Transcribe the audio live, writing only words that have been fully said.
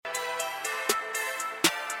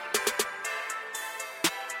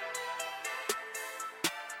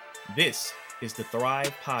This is the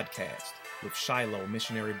Thrive Podcast with Shiloh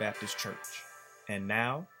Missionary Baptist Church. And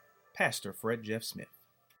now, Pastor Fred Jeff Smith.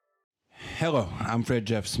 Hello, I'm Fred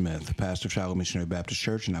Jeff Smith, pastor of Shiloh Missionary Baptist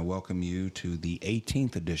Church, and I welcome you to the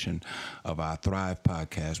 18th edition of our Thrive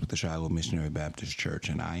Podcast with the Shiloh Missionary Baptist Church.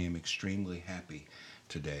 And I am extremely happy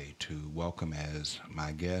today to welcome as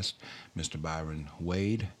my guest Mr. Byron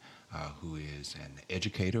Wade, who is an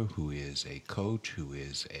educator, who is a coach, who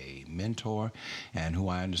is a mentor, and who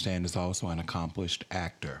I understand is also an accomplished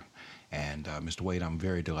actor. And Mr. Wade, I'm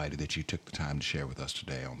very delighted that you took the time to share with us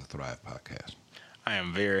today on the Thrive Podcast. I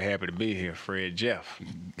am very happy to be here, Fred Jeff.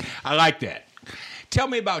 I like that. Tell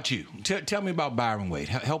me about you. Tell me about Byron Wade.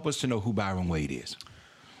 Help us to know who Byron Wade is.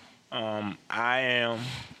 I am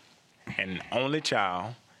an only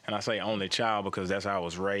child, and I say only child because that's how I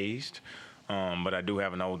was raised. But I do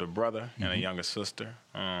have an older brother and a younger sister.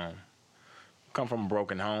 Come from a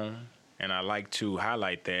broken home, and I like to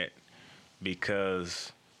highlight that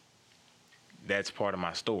because that's part of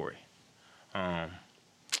my story.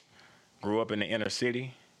 Grew up in the inner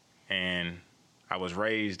city, and I was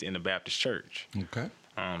raised in the Baptist church. Okay.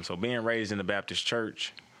 So being raised in the Baptist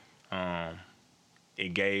church,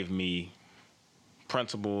 it gave me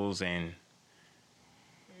principles, and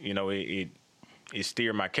it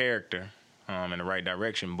steered my character in the right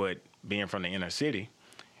direction. But being from the inner city,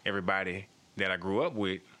 everybody that I grew up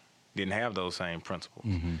with didn't have those same principles,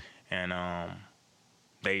 and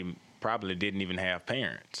they probably didn't even have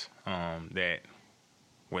parents that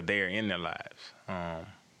were there in their lives.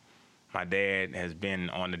 My dad has been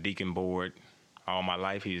on the deacon board all my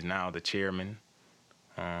life. He's now the chairman.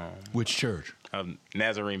 Which church? Of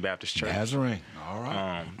Nazarene Baptist Church. Nazarene. All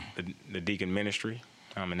right. The deacon ministry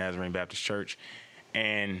in Nazarene Baptist Church.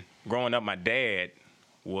 And growing up, my dad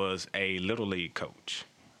was a Little League coach.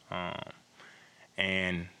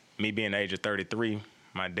 And me being the age of 33,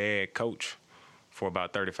 my dad coached for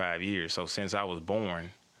about 35 years. So since I was born,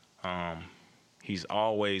 he's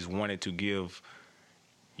always wanted to give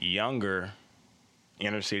younger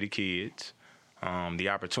inner city kids the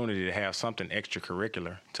opportunity to have something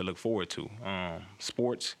extracurricular to look forward to.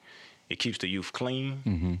 Sports, it keeps the youth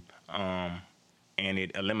clean, and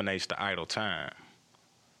it eliminates the idle time.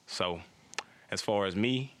 So as far as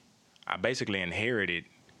me, I basically inherited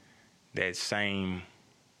that same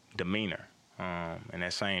demeanor and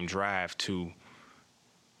that same drive to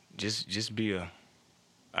just be a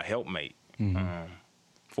helpmate.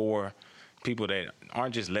 For people that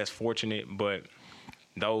aren't just less fortunate, but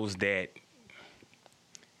those that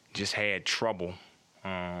just had trouble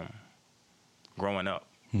growing up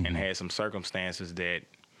and had some circumstances that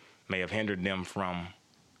may have hindered them from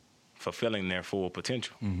fulfilling their full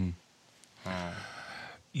potential.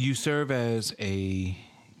 You serve as a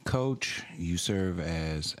coach. You serve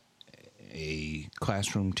as a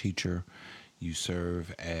classroom teacher. You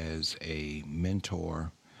serve as a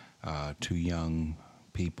mentor to young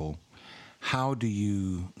people. How do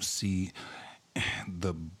you see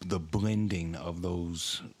the blending of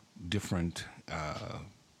those different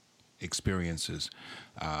experiences?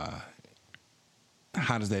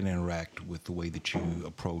 How does that interact with the way that you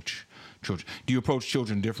approach children? Do you approach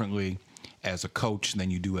children differently as a coach than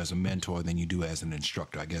you do as a mentor, than you do as an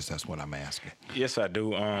instructor? I guess that's what I'm asking. Yes, I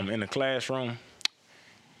do. In the classroom,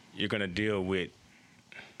 you're going to deal with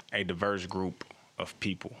a diverse group of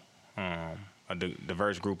people, a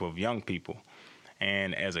diverse group of young people.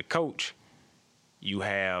 And as a coach, you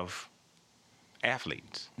have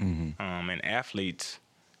athletes. And athletes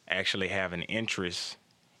actually have an interest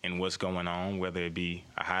in what's going on, whether it be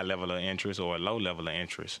a high level of interest or a low level of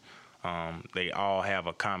interest. They all have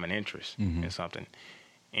a common interest in something.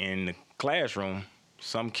 In the classroom,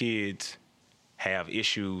 some kids have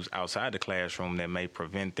issues outside the classroom that may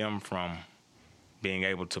prevent them from being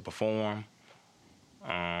able to perform.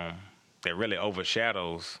 That really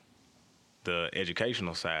overshadows the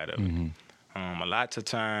educational side of it. A lot of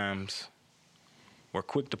times, we're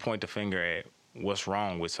quick to point the finger at what's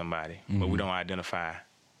wrong with somebody, but we don't identify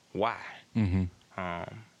why.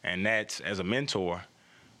 And that's, as a mentor,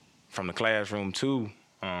 from the classroom to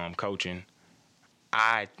coaching,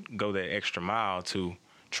 I go that extra mile to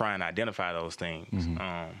try and identify those things.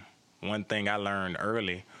 One thing I learned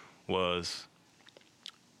early was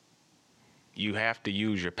you have to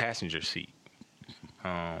use your passenger seat,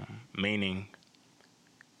 meaning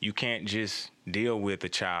you can't just deal with a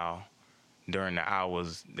child during the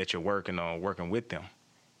hours that you're working or working with them.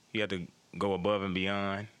 You have to go above and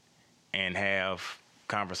beyond and have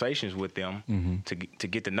conversations with them to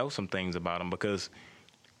get to know some things about them, because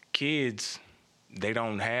kids, they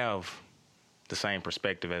don't have the same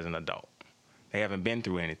perspective as an adult. They haven't been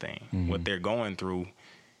through anything. What they're going through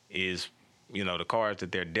is, the cards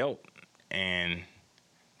that they're dealt, and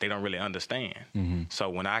they don't really understand. So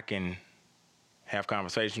when I can have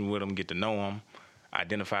conversations with them, get to know them,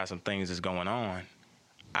 identify some things that's going on,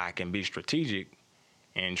 I can be strategic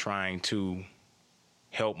in trying to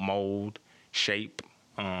help mold, shape,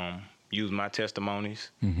 use my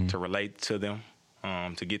testimonies to relate to them,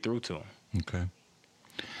 to get through to them. Okay.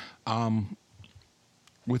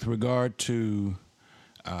 With regard to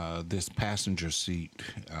this passenger seat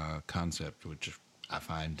concept, which I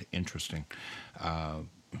find interesting,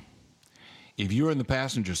 if you're in the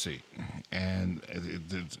passenger seat, and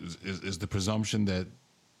is the presumption that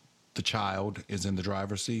the child is in the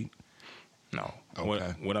driver's seat? No.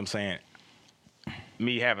 Okay. What I'm saying,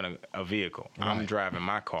 me having a vehicle, I'm Right. driving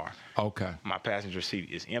my car. Okay. My passenger seat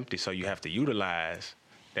is empty, so you have to utilize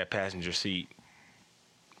that passenger seat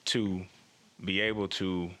to be able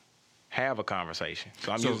to have a conversation.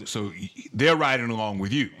 So So they're riding along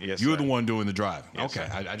with you. Yes, You're sir. the one doing the driving. Yes, Okay.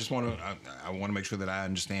 sir. I just want to I want to make sure that I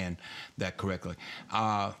understand that correctly.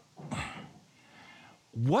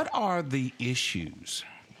 What are the issues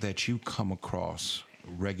that you come across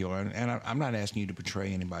regularly? And I'm not asking you to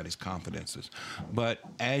betray anybody's confidences, but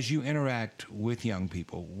as you interact with young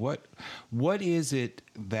people, what is it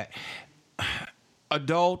that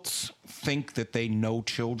adults think that they know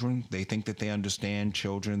children? They think that they understand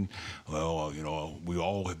children. Well, we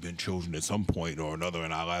all have been children at some point or another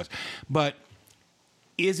in our lives. But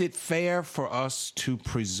is it fair for us to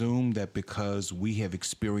presume that because we have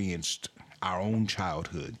experienced our own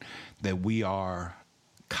childhood, that we are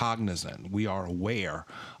cognizant, we are aware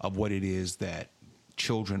of what it is that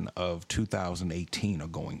children of 2018 are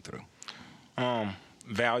going through?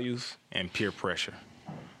 Values and peer pressure.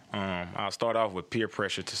 I'll start off with peer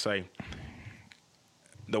pressure to say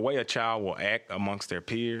the way a child will act amongst their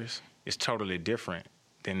peers is totally different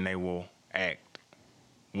than they will act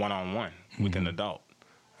one-on-one with an adult.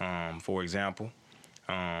 For example,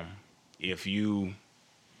 if you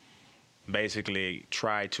basically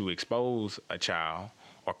try to expose a child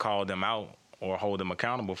or call them out or hold them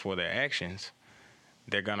accountable for their actions,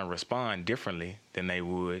 they're going to respond differently than they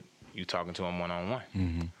would you talking to them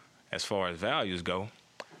one-on-one. As far as values go,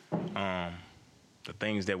 the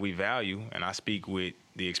things that we value, and I speak with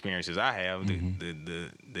the experiences I have,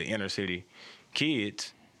 the inner city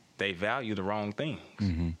kids, they value the wrong things.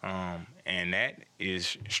 And that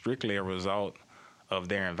is strictly a result of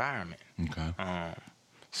their environment. Okay.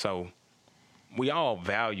 So we all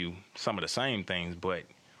value some of the same things, but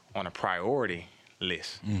on a priority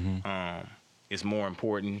list. It's more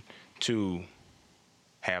important to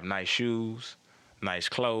have nice shoes, nice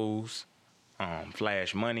clothes,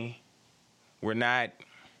 flash money. We're not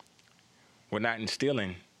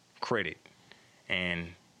instilling credit and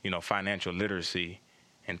financial literacy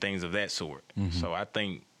and things of that sort. So I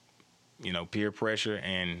think peer pressure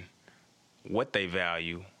and what they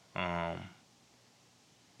value,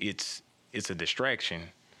 it's a distraction,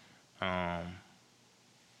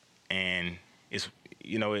 and it's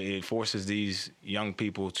it forces these young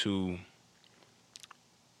people to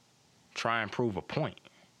try and prove a point.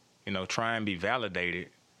 Try and be validated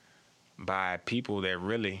by people that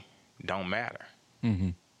really don't matter.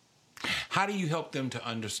 How do you help them to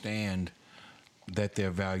understand that their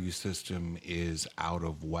value system is out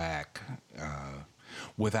of whack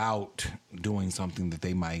without doing something that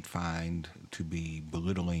they might find to be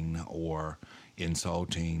belittling or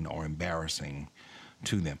insulting or embarrassing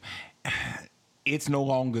to them? It's no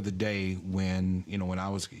longer the day when, when I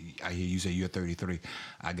hear you say you're 33,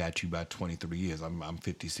 I got you about 23 years. I'm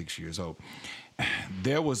 56 years old.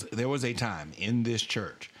 There was a time in this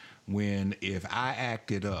church when if I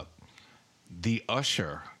acted up, the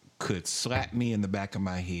usher could slap me in the back of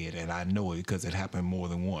my head, and I know it because it happened more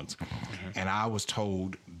than once. And I was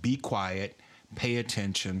told, be quiet, pay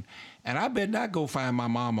attention. And I better not go find my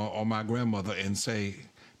mama or my grandmother and say,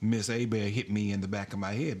 Miss Abear hit me in the back of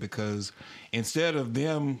my head, because instead of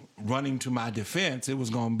them running to my defense, it was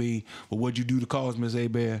going to be, well, what'd you do to cause Miss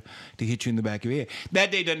Abear to hit you in the back of your head? That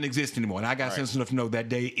day doesn't exist anymore, and I got sense enough to know that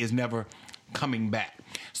day is never coming back.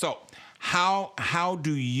 So how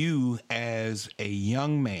do you, as a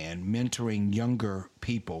young man mentoring younger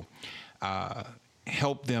people,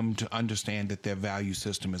 help them to understand that their value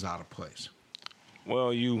system is out of place?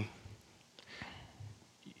 Well, you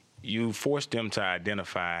force them to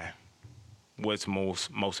identify what's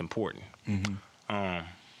most important. I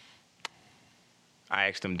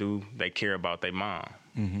ask them, do they care about their mom?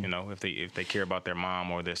 If they care about their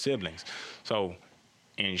mom or their siblings. So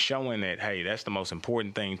in showing that, hey, that's the most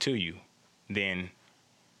important thing to you, then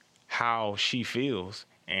how she feels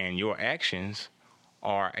and your actions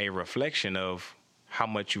are a reflection of how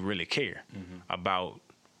much you really care about,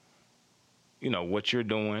 what you're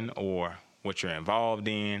doing or what you're involved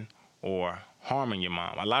in or harming your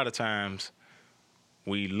mom. A lot of times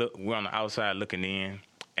we're on the outside looking in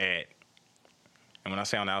at, and when I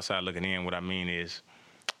say on the outside looking in, what I mean is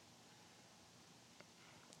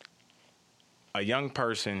a young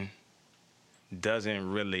person doesn't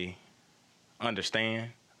really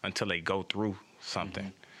understand until they go through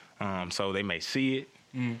something. So they may see it,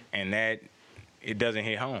 and that it doesn't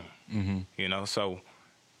hit home. So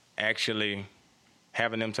actually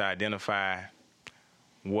having them to identify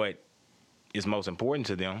what is most important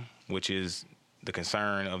to them, which is the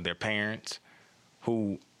concern of their parents,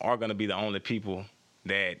 who are going to be the only people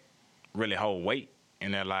that really hold weight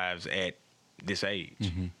in their lives at this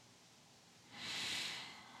age.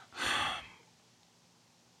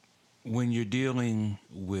 When you're dealing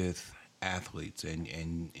with athletes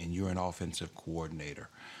and you're an offensive coordinator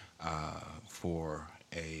for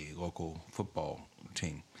a local football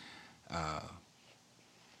team,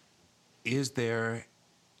 is there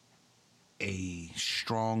a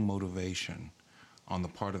strong motivation on the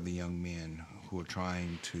part of the young men who are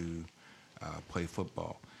trying to play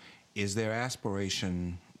football? Is there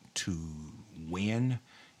aspiration to win?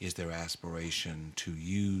 Is there aspiration to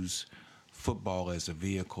use football as a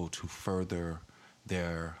vehicle to further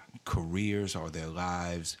their careers or their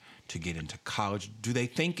lives, to get into college? Do they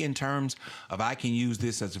think in terms of, I can use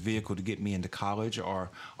this as a vehicle to get me into college, or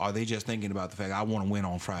are they just thinking about the fact, I want to win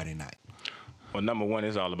on Friday night? Well, number one,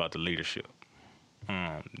 it's all about the leadership.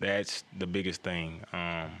 That's the biggest thing,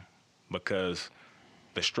 because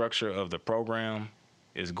the structure of the program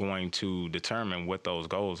is going to determine what those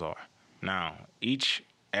goals are. Now, each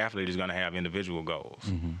athlete is going to have individual goals.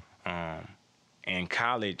 And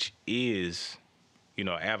college is, an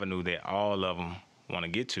avenue that all of them want to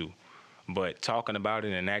get to. But talking about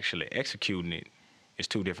it and actually executing it is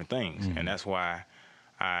two different things. And that's why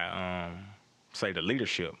I say the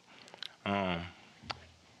leadership.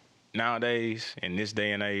 Nowadays, in this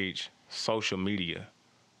day and age, social media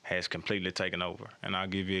has completely taken over. And I'll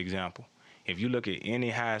give you an example. If you look at any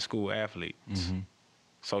high school athlete's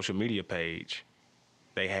social media page,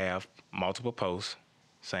 they have multiple posts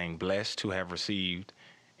saying blessed to have received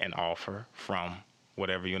an offer from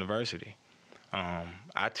whatever university.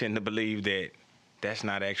 I tend to believe that that's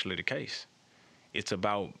not actually the case. It's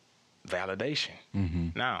about validation.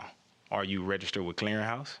 Now, are you registered with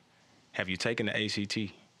Clearinghouse? Have you taken the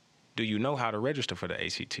ACT? Do you know how to register for the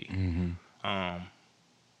ACT?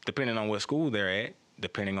 Depending on what school they're at,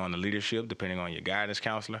 depending on the leadership, depending on your guidance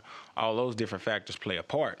counselor, all those different factors play a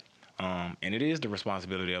part. And it is the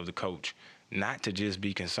responsibility of the coach not to just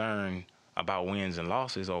be concerned about wins and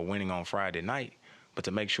losses or winning on Friday night, but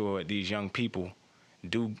to make sure these young people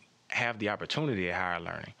do have the opportunity at higher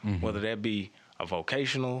learning, whether that be a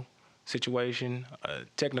vocational situation, a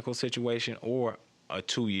technical situation, or a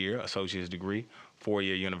 2-year associate's degree,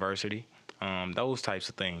 4-year university, those types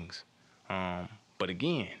of things. But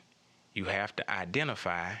again, you have to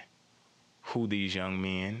identify who these young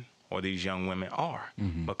men or these young women are,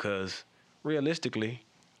 because realistically,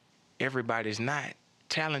 everybody's not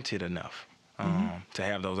talented enough to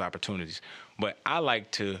have those opportunities. But I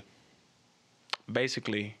like to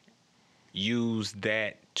basically use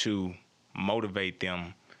that to motivate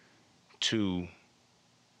them to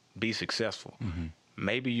be successful.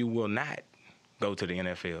 Maybe you will not go to the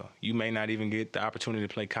NFL. You may not even get the opportunity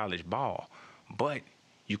to play college ball, but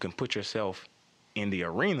you can put yourself in the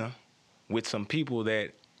arena with some people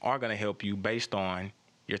that are going to help you based on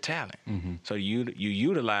your talent. So you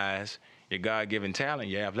utilize your God-given talent,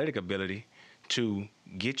 your athletic ability, to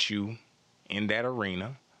get you in that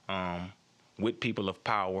arena with people of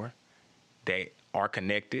power that are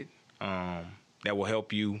connected, that will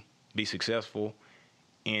help you be successful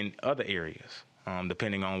in other areas,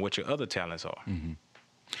 depending on what your other talents are.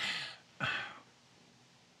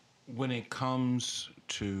 When it comes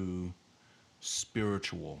to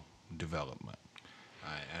spiritual development,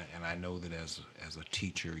 and I know that as a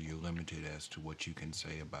teacher, you're limited as to what you can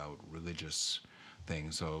say about religious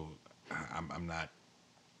things. So I'm not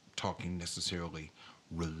talking necessarily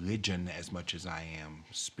religion as much as I am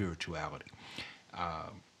spirituality.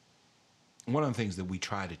 One of the things that we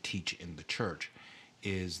try to teach in the church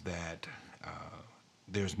is that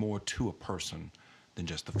there's more to a person than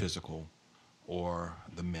just the physical or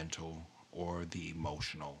the mental or the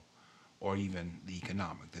emotional or even the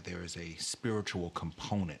economic, that there is a spiritual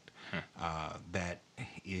component that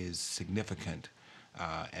is significant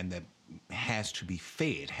and that has to be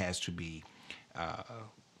fed, has to be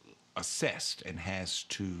assessed, and has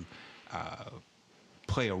to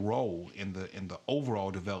play a role in the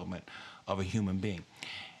overall development of a human being.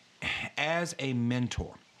 As a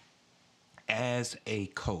mentor, as a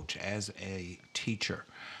coach, as a teacher,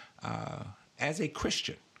 as a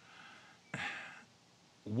Christian,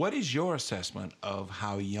 what is your assessment of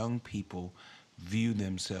how young people view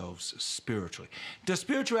themselves spiritually? Does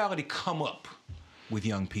spirituality come up with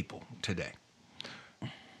young people today?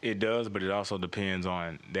 It does, but it also depends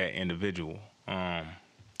on that individual.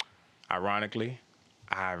 Ironically,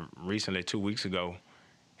 I recently, 2 weeks ago,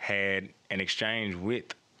 had an exchange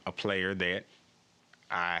with a player that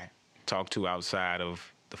I talked to outside of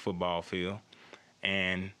the football field,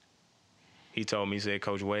 and he told me, he said,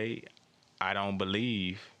 "Coach Wade, I don't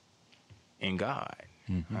believe in God."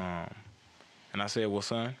 Mm-hmm. And I said, "Well,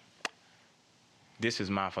 son, this is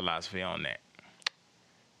my philosophy on that.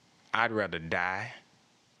 I'd rather die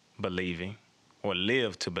believing or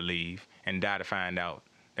live to believe and die to find out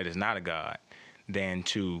that it's not a God than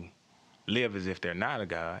to live as if they're not a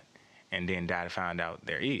God and then die to find out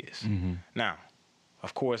there is." Mm-hmm. Now,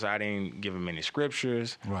 of course, I didn't give him any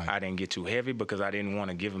scriptures. Right. I didn't get too heavy because I didn't want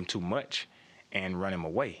to give him too much and run him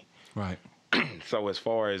away. Right. So as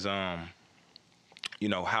far as, how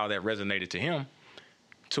that resonated to him,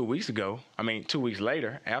 2 weeks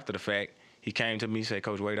later, after the fact, he came to me and said,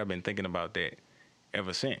 "Coach Wade, I've been thinking about that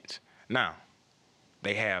ever since." Now,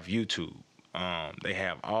 they have YouTube. They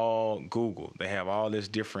have all Google. They have all this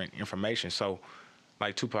different information. So,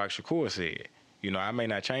 like Tupac Shakur said, I may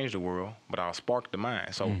not change the world, but I'll spark the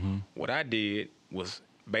mind. So what I did was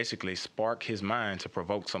basically spark his mind to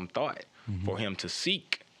provoke some thought for him to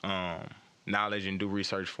seek knowledge and do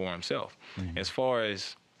research for himself. As far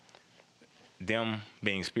as them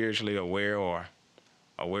being spiritually aware or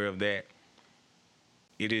aware of that,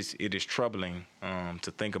 it is troubling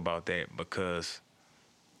to think about that, because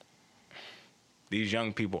these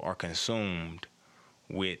young people are consumed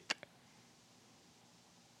with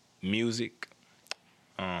music,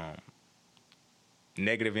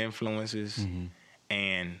 negative influences,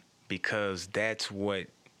 and because that's what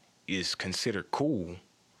is considered cool,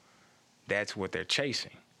 that's what they're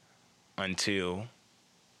chasing until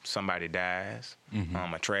somebody dies,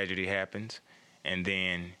 a tragedy happens, and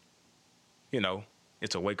then,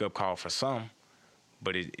 it's a wake-up call for some,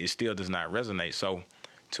 but it still does not resonate. So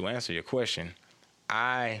to answer your question,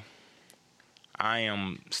 I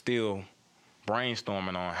am still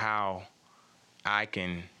brainstorming on how I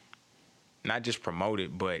can not just promote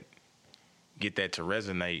it, but get that to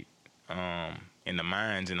resonate in the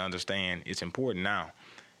minds and understand it's important. Now,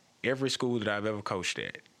 every school that I've ever coached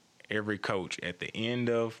at, every coach, at the end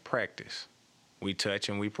of practice, we touch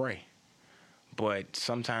and we pray. But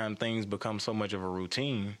sometimes things become so much of a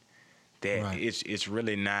routine that it's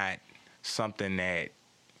really not something that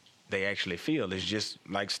they actually feel. It's just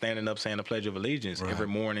like standing up saying the Pledge of Allegiance every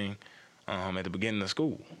morning at the beginning of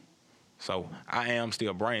school. So I am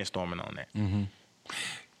still brainstorming on that. Mm-hmm.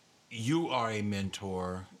 You are a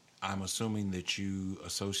mentor. I'm assuming that you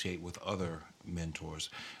associate with other mentors.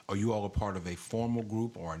 Are you all a part of a formal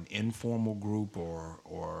group or an informal group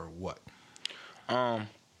or what?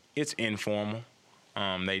 It's informal.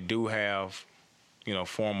 They do have,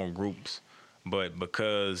 formal groups, but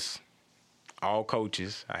because all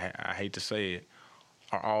coaches, I hate to say it,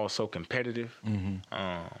 are all so competitive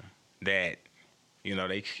that,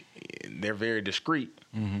 they're very discreet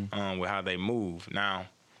with how they move. Now,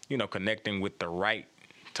 connecting with the right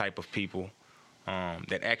type of people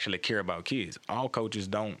that actually care about kids. All coaches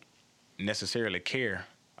don't necessarily care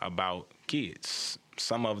about kids.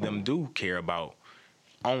 Some of them do care about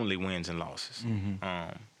only wins and losses.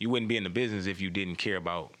 You wouldn't be in the business if you didn't care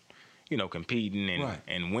about, competing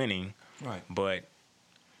and winning. Right. But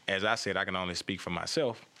as I said, I can only speak for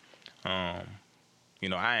myself. I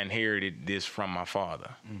inherited this from my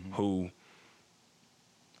father, who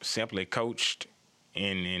simply coached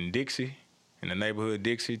in Dixie, in the neighborhood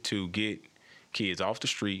Dixie, to get kids off the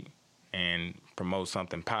street and promote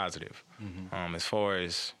something positive. As far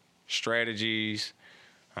as strategies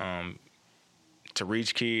to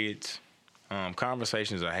reach kids,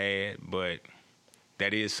 conversations are had, but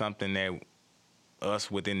that is something that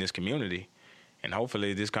us within this community, and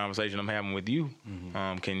hopefully this conversation I'm having with you, we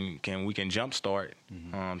can jumpstart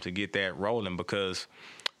to get that rolling, because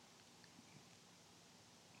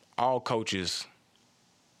all coaches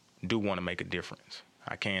do want to make a difference.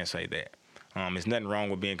 I can say that. There's nothing wrong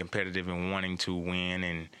with being competitive and wanting to win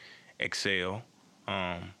and excel,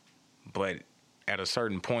 but at a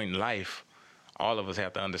certain point in life, all of us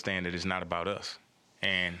have to understand that it's not about us.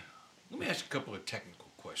 And let me ask you a couple of technical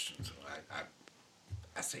questions.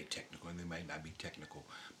 I say technical, and they might not be technical,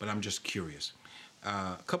 but I'm just curious.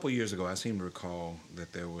 A couple of years ago, I seem to recall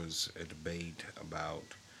that there was a debate about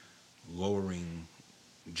lowering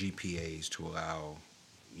GPAs to allow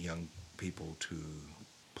young people to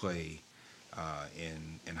play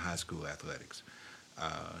in high school athletics.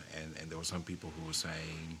 And there were some people who were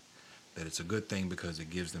saying that it's a good thing because it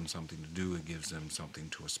gives them something to do, it gives them something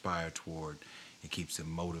to aspire toward, it keeps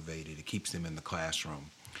them motivated, it keeps them in the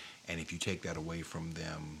classroom. And if you take that away from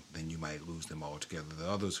them, then you might lose them altogether. There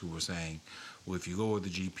are others who were saying, well, if you lower the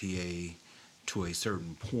GPA to a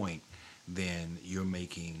certain point, then you're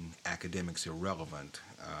making academics irrelevant,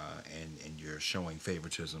 and you're showing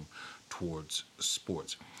favoritism towards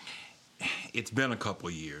sports. It's been a couple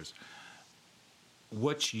of years.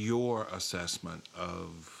 What's your assessment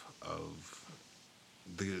of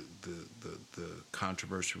the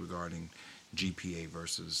controversy regarding GPA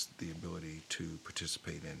versus the ability to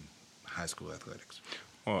participate in high school athletics?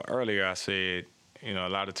 Well, earlier I said, a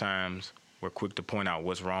lot of times we're quick to point out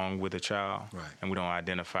what's wrong with a child, right, and we don't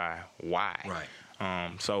identify why.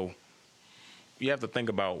 Right. So you have to think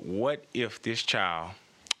about, what if this child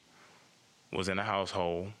was in a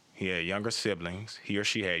household, he had younger siblings, he or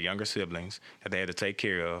she had younger siblings that they had to take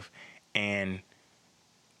care of, and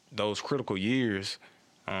those critical years,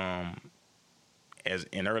 as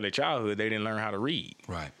in early childhood, they didn't learn how to read.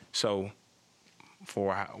 Right. So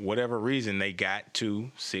for whatever reason, they got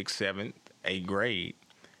to 6th, 7th, 8th grade,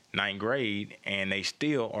 9th grade, and they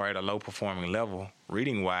still are at a low-performing level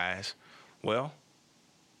reading-wise. Well,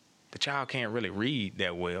 the child can't really read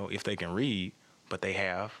that well if they can read, but they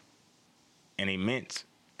have an immense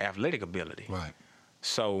athletic ability. Right.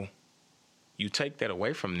 So you take that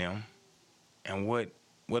away from them, and what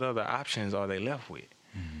other options are they left with?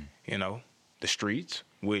 Mm-hmm. The streets,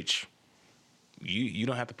 which you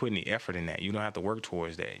don't have to put any effort in that. You don't have to work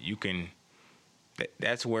towards that. You can.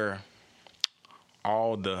 That's where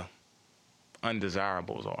all the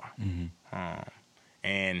undesirables are. Mm-hmm.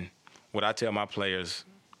 And what I tell my players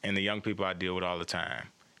and the young people I deal with all the time,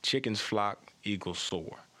 chickens flock equals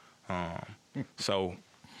soar. So,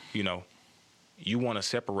 you want to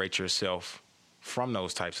separate yourself from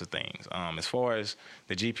those types of things. As far as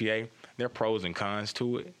the GPA, there are pros and cons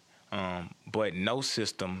to it, but no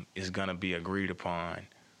system is going to be agreed upon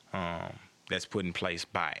that's put in place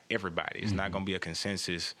by everybody. It's not going to be a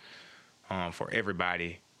consensus for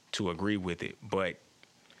everybody to agree with it. But,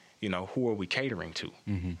 who are we catering to?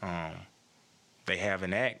 Mm-hmm. They have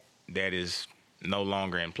an act that is no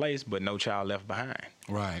longer in place, but No Child Left Behind.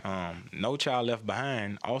 Right. No Child Left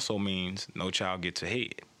Behind also means no child gets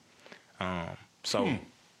ahead. So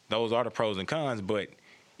those are the pros and cons, but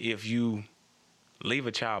if you leave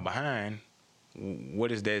a child behind,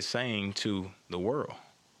 what is that saying to the world,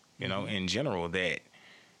 in general, that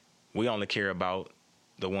we only care about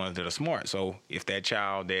the ones that are smart? So if that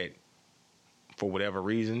child that, for whatever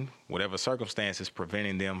reason, whatever circumstances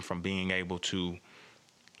preventing them from being able to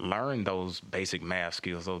learn those basic math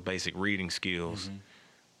skills, those basic reading skills,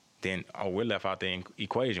 then we're left out the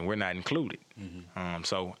equation. We're not included. Mm-hmm.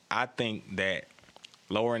 So I think that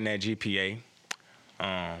lowering that GPA,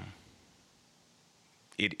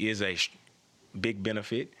 it is a big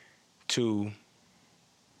benefit to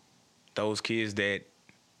those kids that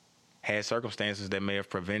had circumstances that may have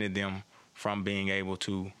prevented them from being able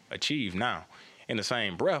to achieve. Now, in the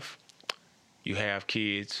same breath, you have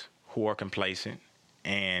kids who are complacent,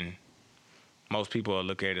 and most people will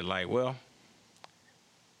look at it like, well,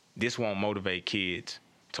 this won't motivate kids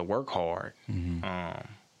to work hard. Mm-hmm.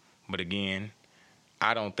 But again,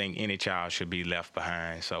 I don't think any child should be left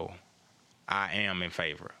behind, so I am in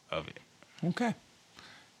favor of it. Okay.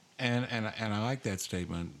 And I like that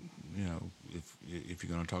statement. If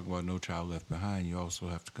you're going to talk about No Child Left Behind, you also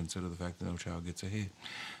have to consider the fact that no child gets ahead.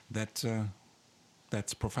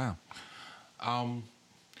 That's profound.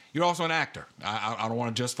 You're also an actor. I don't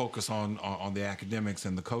want to just focus on the academics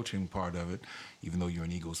and the coaching part of it, even though you're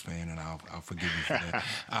an Eagles fan, and I'll forgive you for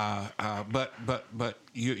that. But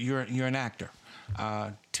you're an actor.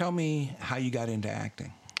 Tell me how you got into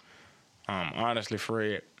acting. Honestly,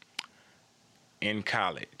 Fred, in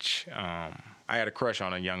college, I had a crush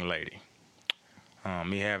on a young lady.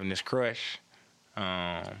 Me having this crush,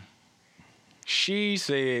 she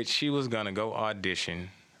said she was gonna go audition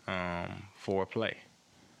for a play.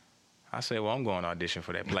 I said, well, I'm going to audition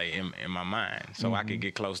for that play in my mind so I could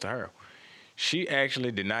get close to her. She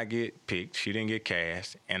actually did not get picked. She didn't get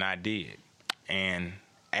cast, and I did. And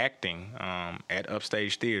acting at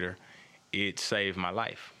Upstage Theater, it saved my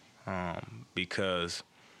life because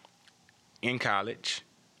in college,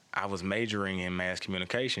 I was majoring in mass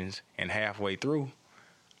communications, and halfway through,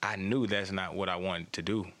 I knew that's not what I wanted to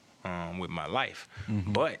do with my life.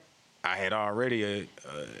 Mm-hmm. But I had already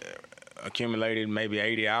accumulated maybe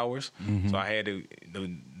 80 hours. So I had to,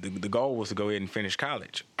 the goal was to go ahead and finish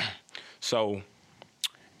college. So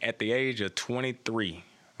at the age of 23,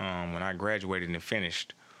 when I graduated and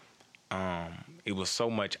finished, it was so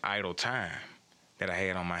much idle time that I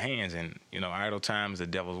had on my hands. And, idle time is the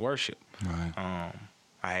devil's worship. Right.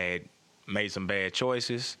 I had made some bad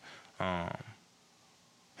choices,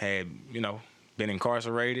 had, been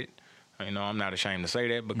incarcerated. I'm not ashamed to say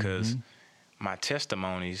that because my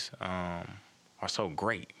testimonies are so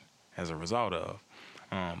great as a result of.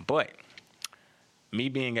 But me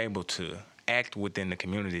being able to act within the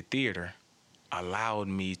community theater allowed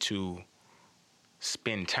me to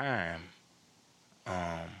spend time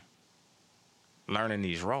learning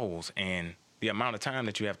these roles. And the amount of time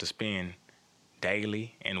that you have to spend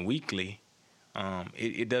daily and weekly,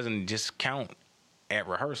 it doesn't just count at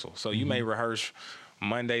rehearsal. So you may rehearse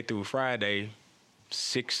Monday through Friday,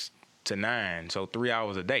 6 to 9, so 3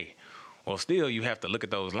 hours a day. Well, still, you have to look at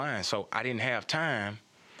those lines. So I didn't have time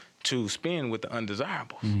to spend with the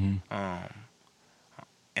undesirables. And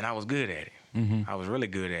I was good at it. I was really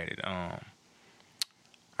good at it.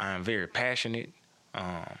 I'm very passionate.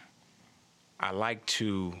 I like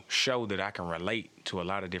to show that I can relate to a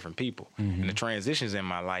lot of different people. And the transitions in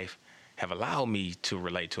my life have allowed me to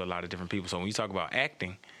relate to a lot of different people. So when you talk about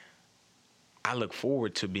acting, I look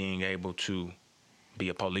forward to being able to be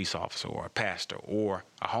a police officer or a pastor or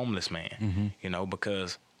a homeless man,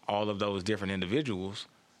 because all of those different individuals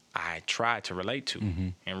I try to relate to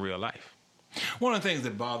in real life. One of the things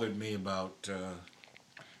that bothered me about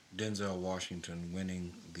Denzel Washington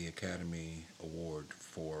winning the Academy Award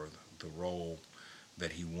for the role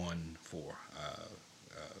that he won for,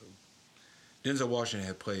 Denzel Washington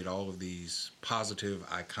had played all of these positive,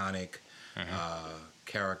 iconic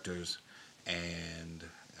characters, and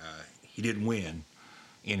he didn't win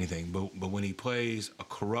anything. But when he plays a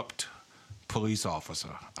corrupt police officer,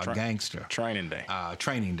 a gangster, Training Day,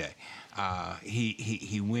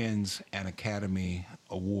 he wins an Academy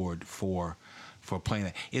Award for playing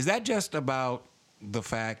that. Is that just about the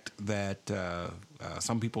fact that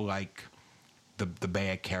some people like the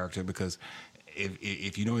bad character? Because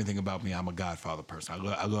if you know anything about me, I'm a Godfather person.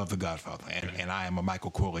 I love The Godfather, and I am a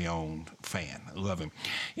Michael Corleone fan. I love him.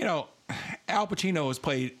 Al Pacino has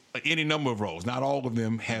played any number of roles. Not all of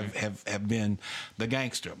them have been the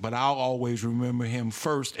gangster, but I'll always remember him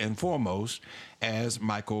first and foremost as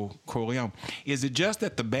Michael Corleone. Is it just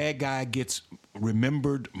that the bad guy gets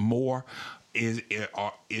remembered more? Is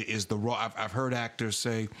the role? I've heard actors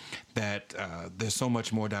say that there's so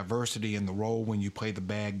much more diversity in the role when you play the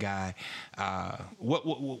bad guy.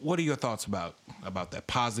 What are your thoughts about that?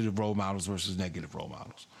 Positive role models versus negative role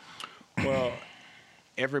models? Well,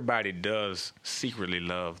 everybody does secretly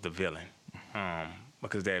love the villain,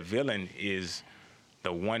 because that villain is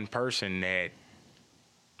the one person that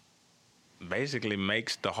basically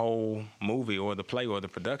makes the whole movie or the play or the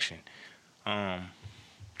production.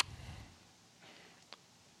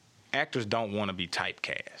 Actors don't want to be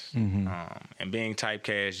typecast. And being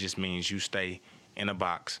typecast just means you stay in a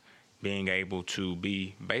box, being able to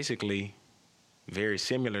be basically very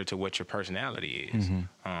similar to what your personality is.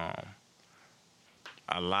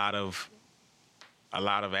 A lot of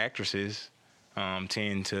actresses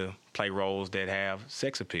tend to play roles that have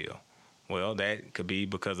sex appeal. Well, that could be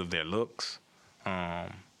because of their looks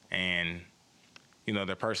and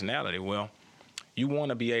their personality. Well, you want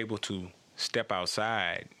to be able to step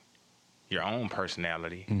outside your own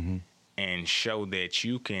personality and show that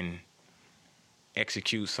you can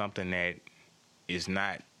execute something that is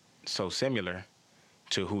not so similar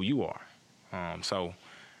to who you are. So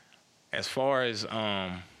as far as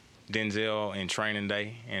Denzel in Training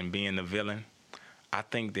Day and being the villain, I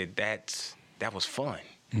think that was fun.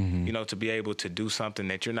 To be able to do something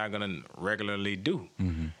that you're not going to regularly do.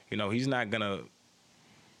 He's not going to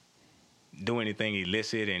do anything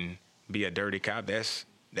illicit and be a dirty cop.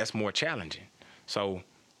 That's more challenging. So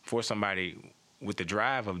for somebody with the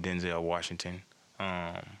drive of Denzel Washington,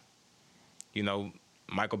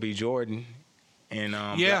 Michael B. Jordan in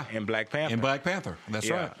Black Panther. In Black Panther, that's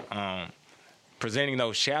right. Presenting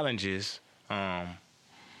those challenges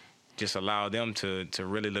just allow them to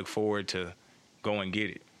really look forward to go and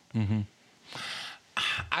get it.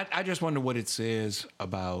 I just wonder what it says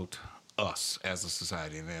about us as a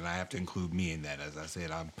society, and I have to include me in that. As I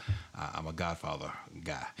said, I'm a Godfather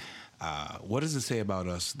guy. What does it say about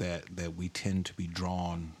us that we tend to be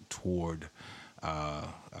drawn toward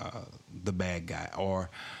the bad guy, or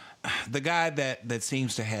the guy that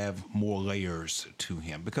seems to have more layers to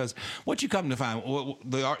him. Because what you come to find,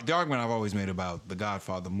 the argument I've always made about the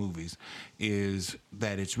Godfather movies is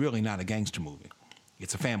that it's really not a gangster movie.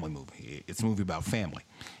 It's a family movie. It's a movie about family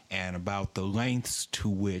and about the lengths to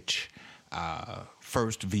which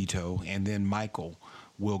first Vito and then Michael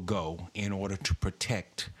will go in order to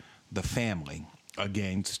protect the family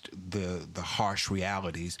against the harsh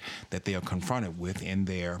realities that they are confronted with in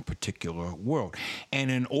their particular world.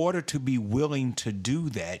 And in order to be willing to do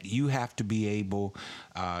that, you have to be able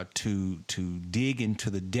to dig into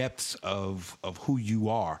the depths of who you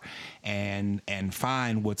are and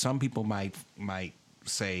find what some people might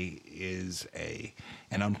say is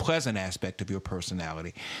an unpleasant aspect of your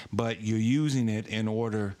personality, but you're using it in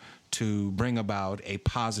order to bring about a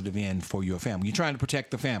positive end for your family. You're trying to protect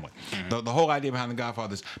the family. Mm-hmm. The whole idea behind The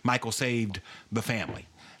Godfather is Michael saved the family.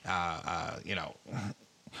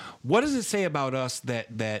 What does it say about us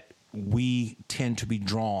that we tend to be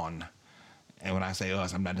drawn? And when I say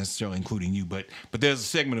us, I'm not necessarily including you, but there's a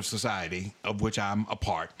segment of society of which I'm a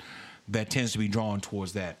part that tends to be drawn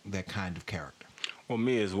towards that kind of character. Well,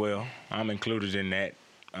 me as well. I'm included in that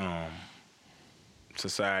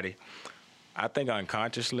society. I think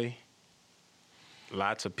unconsciously,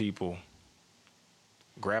 lots of people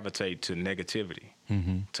gravitate to negativity,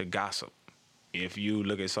 mm-hmm. to gossip. If you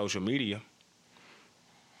look at social media,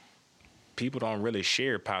 people don't really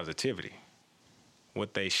share positivity.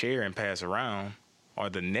 What they share and pass around are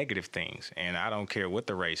the negative things. And I don't care what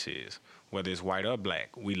the race is, whether it's white or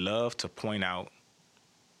black. We love to point out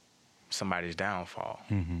somebody's downfall,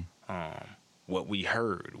 mm-hmm. What we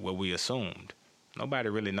heard, what we assumed. Nobody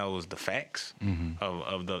really knows the facts mm-hmm.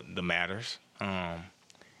 of the matters.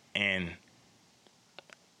 And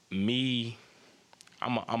me,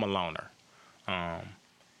 I'm a loner.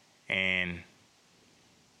 And,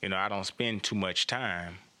 I don't spend too much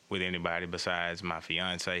time with anybody besides my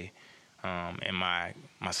fiance and my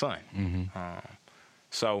son. Mm-hmm.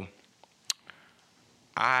 So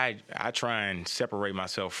I try and separate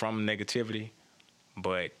myself from negativity,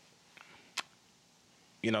 but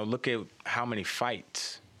look at how many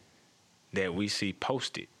fights that we see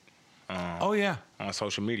posted. On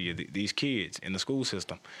social media, these kids in the school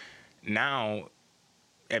system. Now,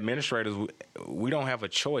 administrators, we don't have a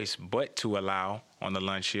choice but to allow on the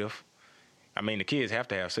lunch shift. I mean, the kids have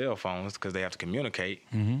to have cell phones because they have to communicate.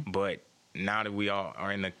 Mm-hmm. But now that we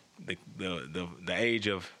are in the age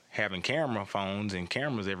of having camera phones and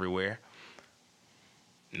cameras everywhere,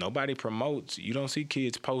 nobody promotes. You don't see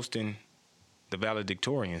kids posting the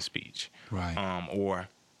valedictorian speech, right? Or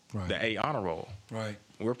right. The A honor roll, right?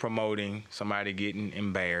 We're promoting somebody getting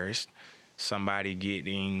embarrassed, somebody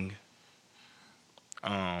getting,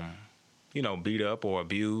 beat up or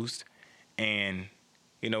abused, and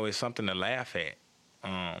it's something to laugh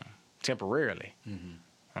at, temporarily.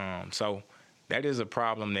 Mm-hmm. So that is a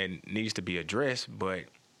problem that needs to be addressed, but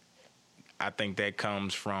I think that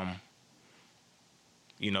comes from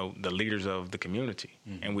the leaders of the community.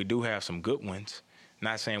 Mm-hmm. And we do have some good ones.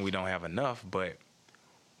 Not saying we don't have enough, but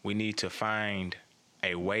we need to find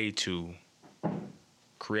a way to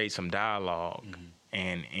create some dialogue mm-hmm.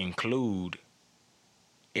 and include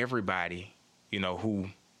everybody, who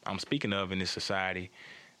I'm speaking of in this society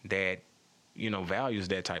that, values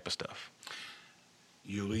that type of stuff.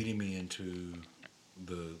 You're leading me into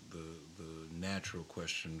the natural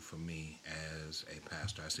question for me as a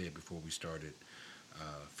pastor. I said before we started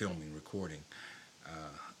recording,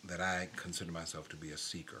 that I consider myself to be a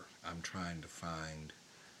seeker. I'm trying to find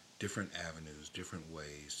different avenues, different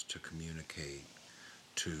ways to communicate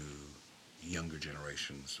to younger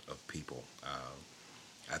generations of people.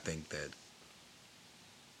 I think that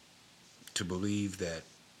to believe that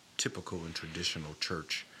typical and traditional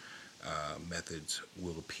church methods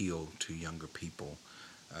will appeal to younger people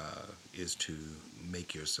is to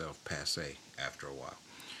make yourself passé after a while.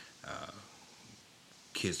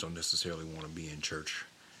 Kids don't necessarily want to be in church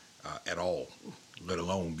at all, let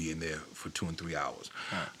alone be in there for 2 and 3 hours.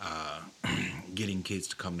 Getting kids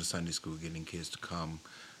to come to Sunday school, getting kids to come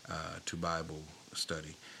to Bible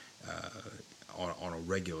study on a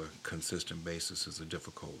regular, consistent basis is a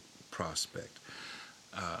difficult prospect.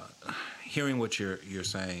 Hearing what you're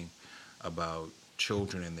saying about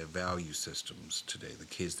children and their value systems today, the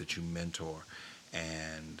kids that you mentor,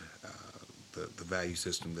 and the value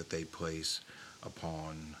system that they place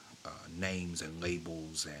upon names and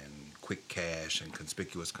labels and quick cash and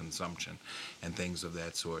conspicuous consumption and things of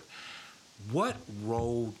that sort. What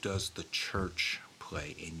role does the church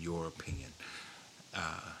play, in your opinion,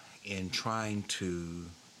 in trying to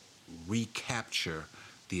recapture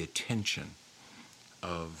the attention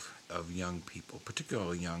of young people,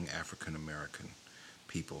 particularly young African American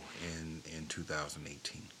people in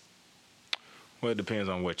 2018? Well, it depends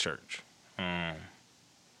on what church.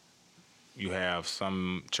 You have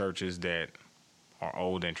some churches that are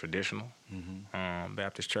old and traditional,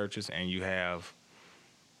 Baptist churches, and you have,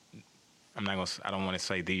 I don't want to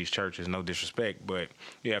say these churches, no disrespect, but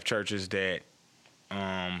you have churches that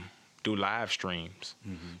do live streams.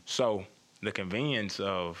 So the convenience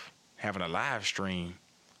of having a live stream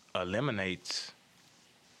eliminates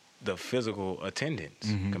the physical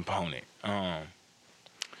attendance component.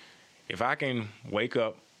 If I can wake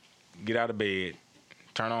up, get out of bed,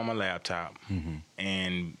 turn on my laptop,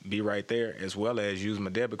 and be right there, as well as use my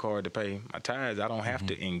debit card to pay my tithes, I don't have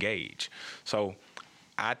to engage. So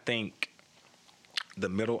I think the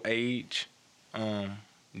middle age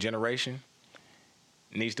generation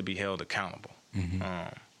needs to be held accountable.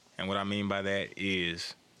 And what I mean by that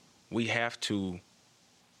is we have to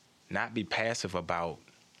not be passive about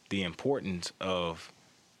the importance of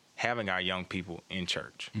having our young people in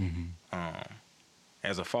church.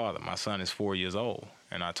 As a father, my son is 4 years old,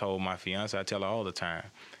 and I told my fiance, I tell her all the time,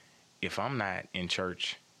 if I'm not in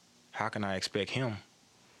church, how can I expect him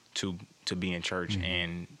to be in church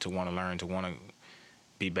and to want to learn, to want to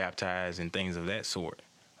be baptized and things of that sort?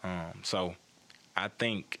 So I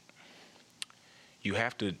think you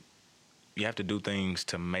have to do things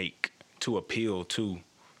to appeal to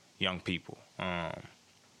young people.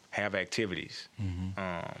 Have activities,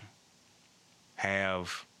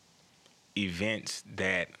 have events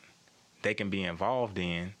that they can be involved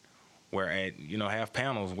in, have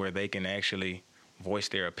panels where they can actually voice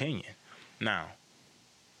their opinion. Now,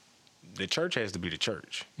 the church has to be the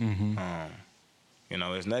church.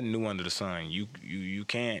 There's nothing new under the sun. You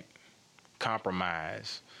can't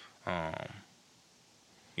compromise,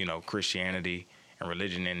 Christianity and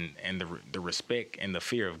religion and the respect and the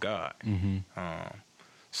fear of God.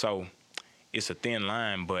 So it's a thin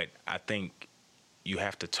line, but I think you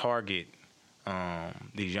have to target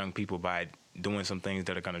these young people by doing some things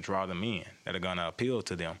that are going to draw them in, that are going to appeal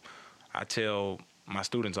to them. I tell my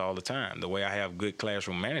students all the time, the way I have good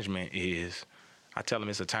classroom management is I tell them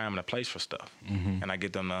it's a time and a place for stuff. And I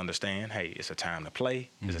get them to understand, hey, it's a time to play,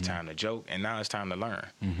 it's a time to joke, and now it's time to learn.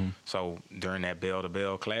 So during that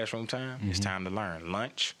bell-to-bell classroom time, it's time to learn.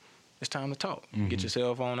 Lunch, it's time to talk. Get your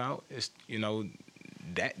cell phone out. It's,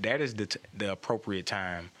 that is the appropriate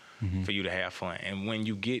time for you to have fun. And when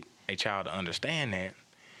you get a child to understand that,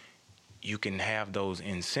 you can have those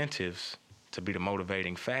incentives to be the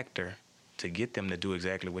motivating factor to get them to do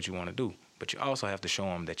exactly what you want to do. But you also have to show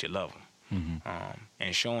them that you love them.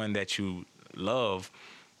 And showing that you love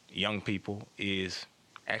young people is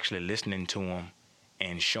actually listening to them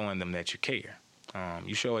and showing them that you care.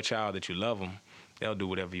 You show a child that you love them, they'll do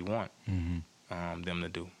whatever you want them to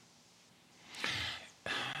do.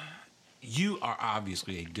 You are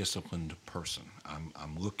obviously a disciplined person.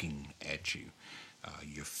 I'm looking at you.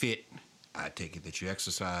 You're fit. I take it that you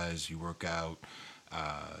exercise, you work out.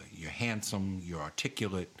 You're handsome. You're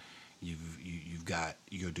articulate. You've got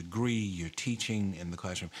your degree. You're teaching in the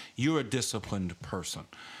classroom. You're a disciplined person.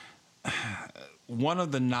 One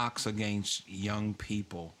of the knocks against young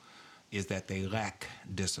people is that they lack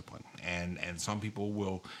discipline, and some people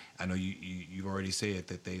will. I know you've already said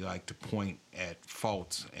that they like to point at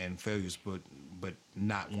faults and failures, but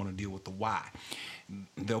not want to deal with the why.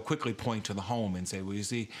 They'll quickly point to the home and say, well, you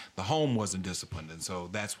see, the home wasn't disciplined, and so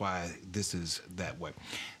that's why this is that way.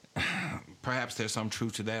 Perhaps there's some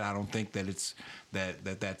truth to that. I don't think that it's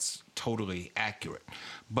that's totally accurate.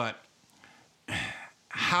 But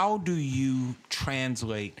how do you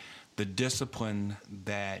translate the discipline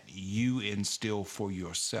that you instill for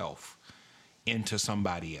yourself into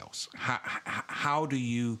somebody else? How do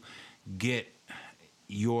you get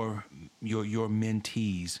your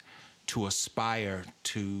mentees to aspire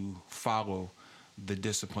to follow the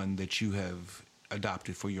discipline that you have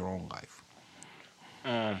adopted for your own life?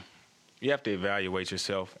 You have to evaluate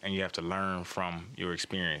yourself, and you have to learn from your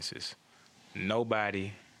experiences.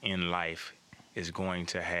 Nobody in life is going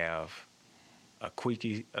to have a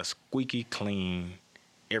squeaky clean,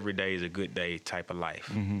 every day is a good day type of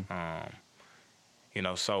life.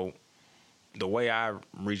 So the way I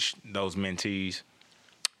reach those mentees,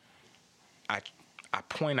 I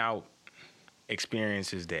point out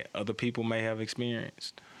experiences that other people may have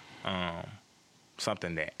experienced,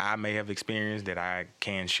 something that I may have experienced that I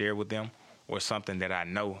can share with them, or something that I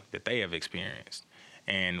know that they have experienced.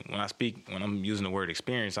 And when I'm using the word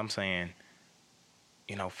experience, I'm saying,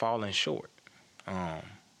 falling short,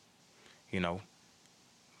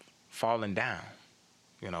 falling down,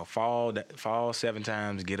 fall 7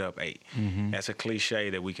 times, get up 8. Mm-hmm. That's a cliche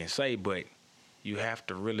that we can say, but you have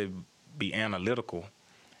to really be analytical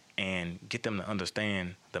and get them to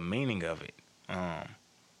understand the meaning of it.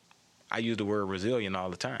 I use the word resilient all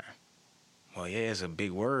the time. Well, yeah, it's a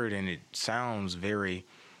big word and it sounds very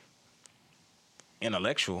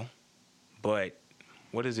intellectual, but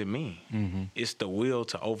what does it mean? Mm-hmm. It's the will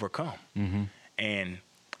to overcome. Mm-hmm. And,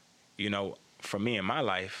 for me in my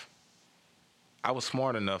life, I was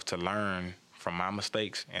smart enough to learn from my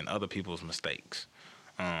mistakes and other people's mistakes.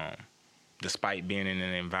 Despite being in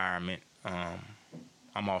an environment,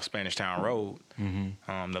 I'm off Spanish Town Road.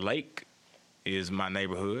 Mm-hmm. The lake is my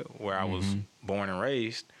neighborhood where I was born and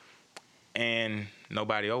raised, and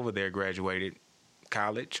nobody over there graduated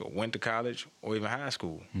college or went to college or even high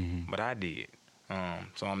school, but I did.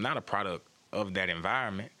 So I'm not a product of that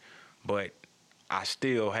environment, but I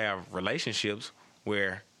still have relationships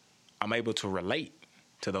where I'm able to relate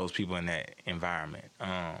to those people in that environment.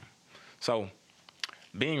 So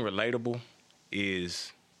being relatable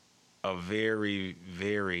is a very,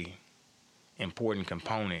 very important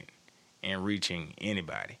component in reaching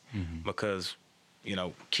anybody, because,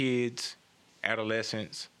 kids,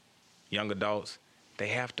 adolescents, young adults, they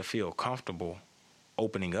have to feel comfortable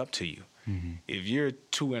opening up to you. If you're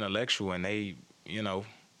too intellectual and they,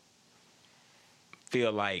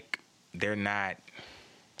 feel like they're not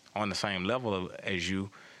on the same level as you,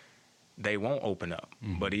 they won't open up.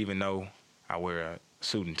 But even though I wear a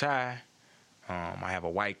suit and tie, I have a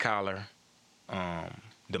white collar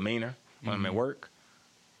demeanor when I'm at work,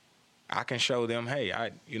 I can show them, hey,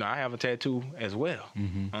 I have a tattoo as well.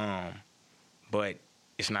 But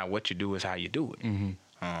it's not what you do, it's how you do it.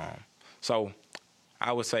 So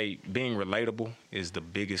I would say being relatable is the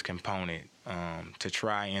biggest component to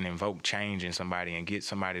try and invoke change in somebody and get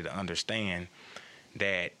somebody to understand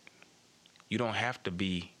that you don't have to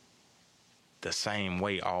be the same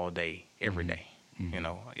way all day, every day.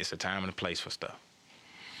 It's a time and a place for stuff.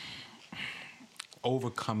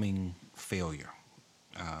 Overcoming failure,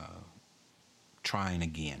 trying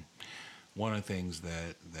again. One of the things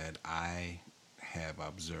that I have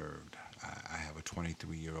observed, I have a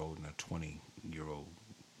 23-year-old and a 20-year-old,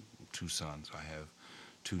 2 sons. I have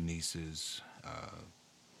 2 nieces,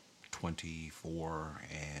 24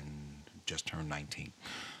 and just turned 19.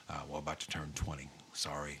 About to turn 20.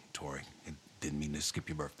 Sorry, Tori. I didn't mean to skip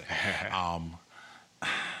your birthday.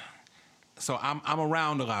 So I'm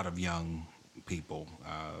around a lot of young people.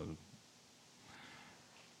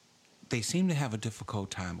 They seem to have a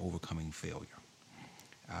difficult time overcoming failure.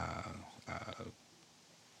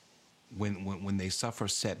 When they suffer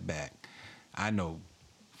setback, I know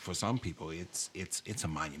for some people it's a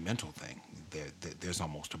monumental thing. There's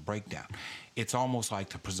almost a breakdown. It's almost like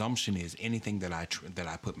the presumption is anything that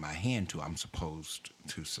I put my hand to, I'm supposed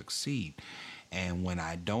to succeed. And when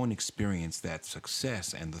I don't experience that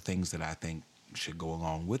success and the things that I think should go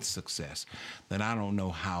along with success, then I don't know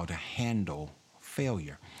how to handle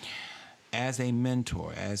failure. As a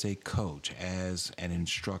mentor, as a coach, as an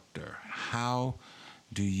instructor, how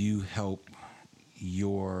do you help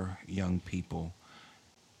your young people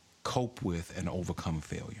cope with and overcome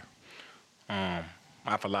failure?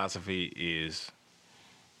 My philosophy is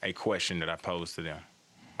a question that I pose to them.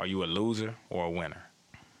 Are you a loser or a winner?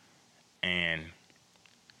 And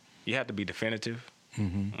you have to be definitive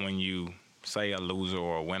when you say a loser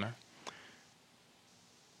or a winner.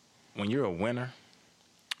 When you're a winner,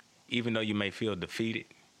 even though you may feel defeated,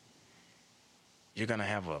 you're going to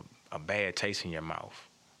have a bad taste in your mouth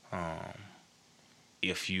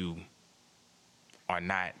if you are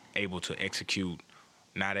not able to execute,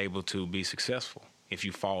 not able to be successful. If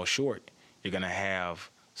you fall short, you're going to have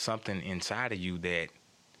something inside of you that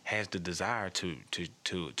has the desire to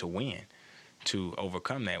win, to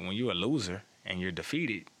overcome that. When you're a loser and you're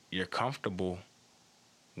defeated, you're comfortable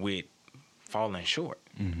with falling short.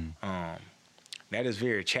 That is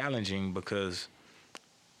very challenging because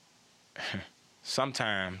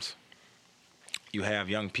sometimes you have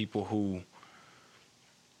young people who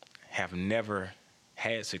have never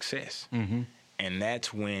had success. And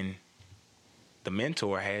that's when the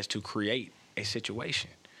mentor has to create a situation.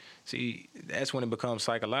 See, that's when it becomes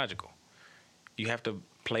psychological. You have to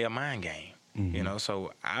play a mind game,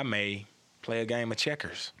 So I may play a game of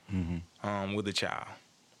checkers with a child,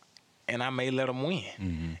 and I may let them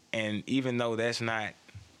win. And even though that's not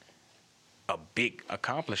a big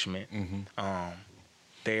accomplishment,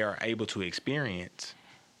 they are able to experience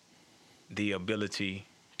the ability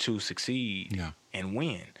to succeed and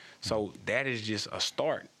win. So that is just a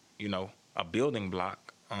start, a building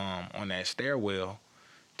block on that stairwell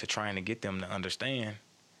to trying to get them to understand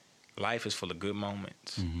life is full of good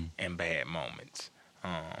moments and bad moments,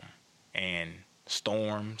 and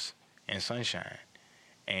storms and sunshine.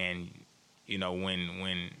 And, you know,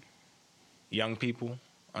 when young people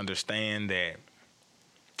understand that,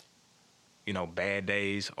 you know, bad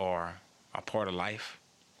days are a part of life,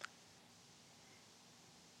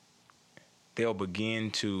 they'll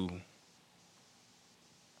begin to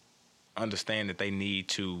understand that they need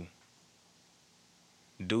to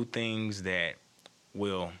do things that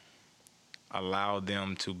will allow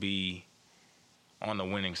them to be on the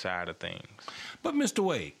winning side of things. But Mr.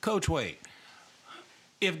 Wade, Coach Wade,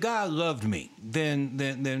 if God loved me,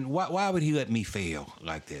 then why would He let me fail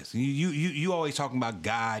like this? You always talking about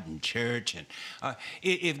God and church, and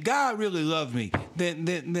if God really loved me,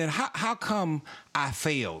 then how come I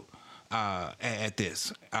failed at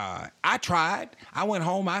this? I tried. I went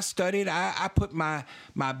home. I studied. I put my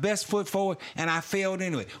best foot forward, and I failed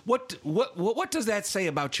anyway. What does that say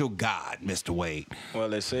about your God, Mr. Wade?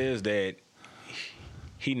 Well, it says that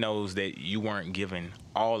He knows that you weren't given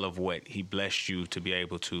all of what He blessed you to be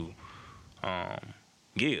able to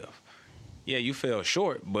give. Yeah, you fell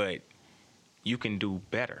short, but you can do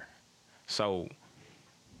better. So,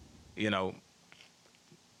 you know,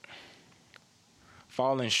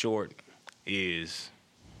 falling short is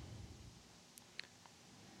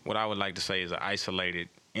what I would like to say is an isolated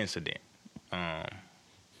incident.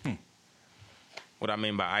 What I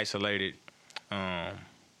mean by isolated,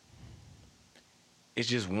 it's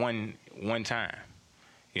just one time,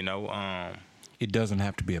 you know. It doesn't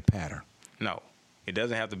have to be a pattern. No, it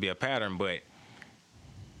doesn't have to be a pattern, but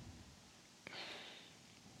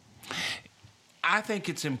I think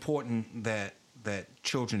it's important that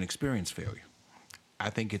children experience failure. I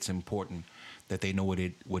think it's important that they know what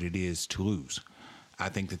it is to lose. I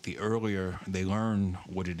think that the earlier they learn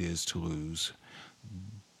what it is to lose,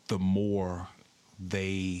 the more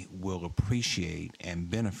they will appreciate and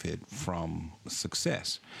benefit from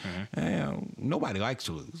success. Nobody likes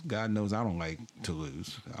to lose. God knows I don't like to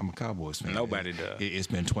lose. I'm a Cowboys fan. Nobody does. It's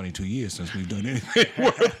been 22 years since we've done anything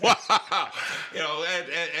worthwhile. You know,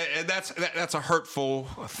 and that's a hurtful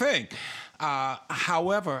thing.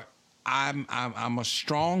 However, I'm a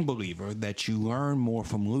strong believer that you learn more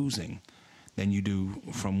from losing than you do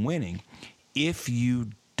from winning if you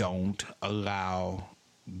don't allow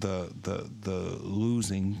the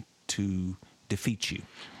losing to defeat you.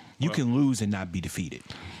 You can lose and not be defeated.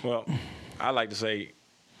 Well, I like to say,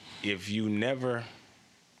 if you don't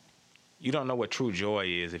know what true joy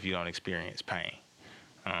is if you don't experience pain.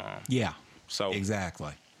 Yeah. So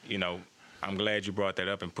exactly. You know, I'm glad you brought that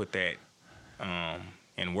up and put that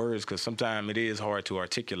in words, because sometimes it is hard to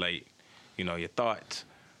articulate, you know, your thoughts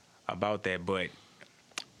about that. But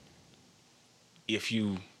if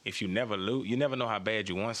you never lose, you never know how bad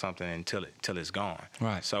you want something until it's gone.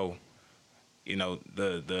 Right. So, you know,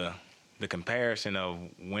 the comparison of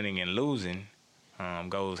winning and losing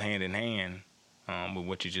goes hand in hand with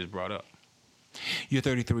what you just brought up. You're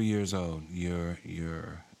 33 years old. You're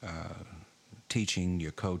teaching.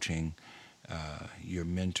 You're coaching. You're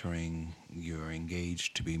mentoring. You're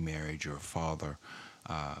engaged to be married. You're a father.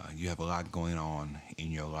 You have a lot going on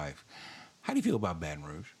in your life. How do you feel about Baton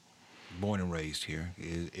Rouge? Born and raised here.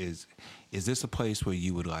 Is this a place where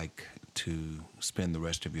you would like to spend the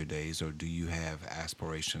rest of your days, or do you have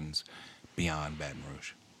aspirations beyond Baton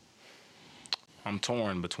Rouge? I'm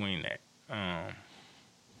torn between that.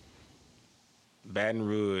 Baton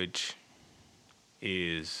Rouge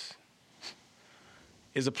is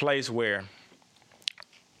a place where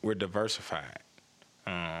we're diversified.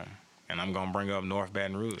 And I'm going to bring up North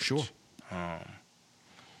Baton Rouge. Sure.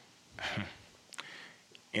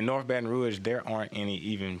 In North Baton Rouge, there aren't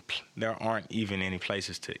even any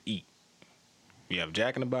places to eat. You have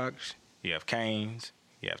Jack in the Box, you have Cane's,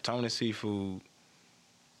 you have Tony's Seafood,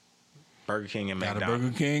 Burger King, and McDonald's. Got a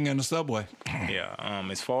Burger King and a Subway. Yeah.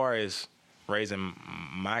 As far as raising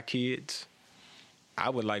my kids, I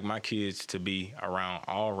would like my kids to be around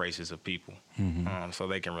all races of people, so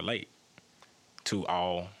they can relate to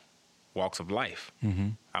all walks of life.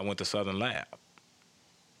 I went to Southern Lab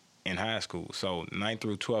in high school. So 9th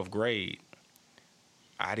through 12th grade,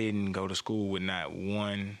 I didn't go to school with not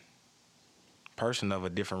one person of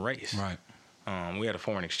a different race. Right. We had a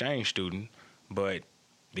foreign exchange student, but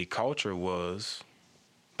the culture was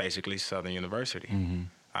basically Southern University.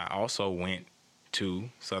 I also went to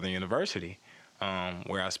Southern University,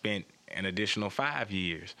 where I spent an additional 5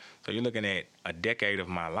 years. So you're looking at a decade of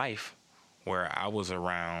my life where I was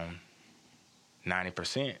around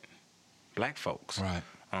 90% black folks. Right.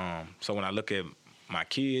 So when I look at my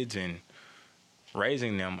kids and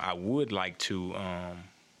raising them, I would like to,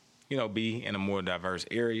 be in a more diverse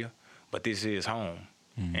area. but this is home,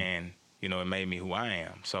 and you know, it made me who I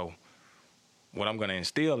am. So what I'm going to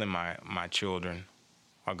instill in my children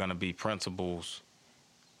are going to be principles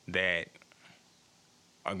that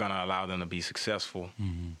are going to allow them to be successful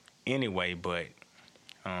anyway. But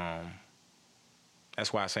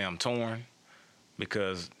that's why I say I'm torn,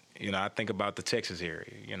 because, you know, I think about the Texas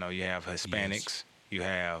area. You know, you have Hispanics, you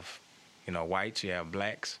have, you know, whites, you have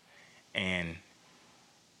blacks, and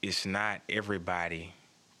it's not everybody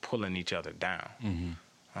pulling each other down.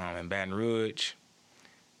 In Baton Rouge,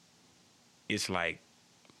 it's like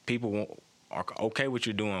people are okay with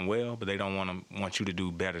you doing well, but they don't want you to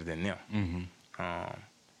do better than them.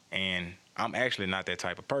 And I'm actually not that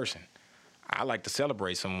type of person. I like to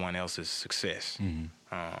celebrate someone else's success.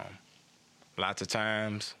 Lots of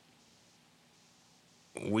times,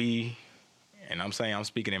 and I'm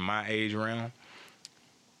speaking in my age realm,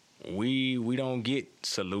 we don't get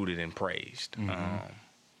saluted and praised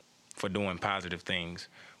for doing positive things.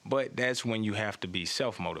 But that's when you have to be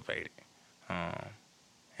self-motivated.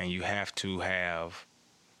 And you have to have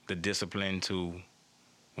the discipline to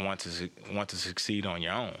want to succeed on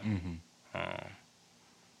your own.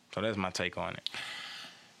 So that's my take on it.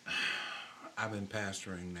 I've been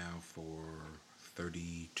pastoring now for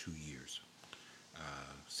 32 years.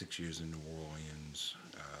 6 years in New Orleans,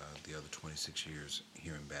 the other 26 years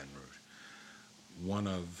here in Baton Rouge. One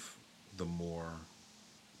of the more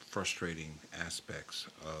frustrating aspects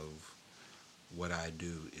of what I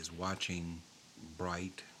do is watching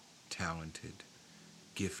bright, talented,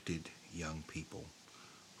 gifted young people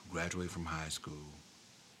who graduate from high school,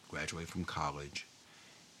 graduate from college,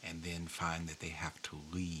 and then find that they have to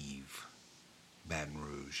leave Baton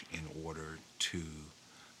Rouge in order to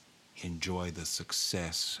enjoy the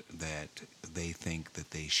success that they think that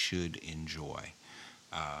they should enjoy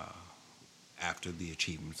after the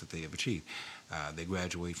achievements that they have achieved. They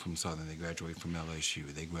graduate from Southern, they graduate from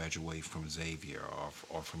LSU, they graduate from Xavier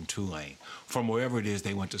or from Tulane, from wherever it is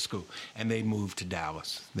they went to school, and they move to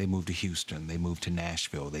Dallas, they move to Houston, they move to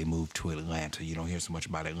Nashville, they move to Atlanta. You don't hear so much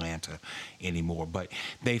about Atlanta anymore, but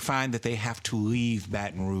they find that they have to leave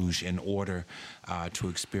Baton Rouge in order to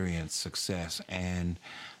experience success. And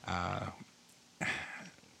I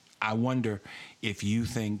wonder if you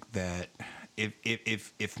think that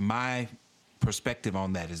if my perspective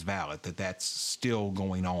on that is valid, that that's still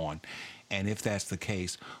going on, and if that's the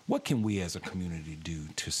case, what can we as a community do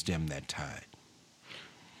to stem that tide?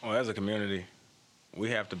 Well, as a community,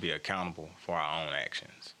 we have to be accountable for our own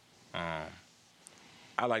actions.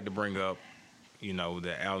 I like to bring up, you know,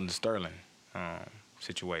 the Alton Sterling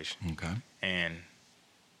situation. Okay. And,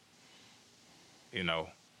 you know,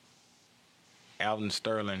 Alton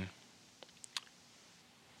Sterling,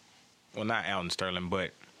 well, not Alton Sterling,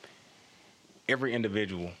 but every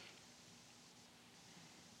individual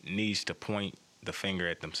needs to point the finger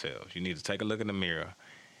at themselves. You need to take a look in the mirror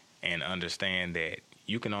and understand that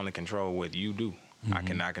you can only control what you do. I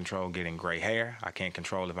cannot control getting gray hair. I can't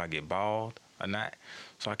control if I get bald or not.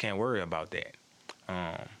 So I can't worry about that.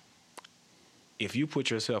 If you put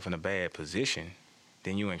yourself in a bad position,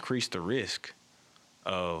 then you increase the risk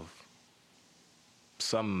of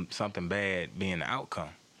something bad being the outcome.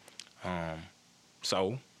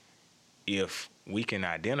 So if we can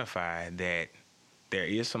identify that there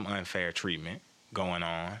is some unfair treatment going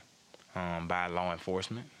on by law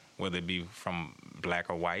enforcement, whether it be from black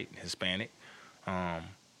or white, Hispanic,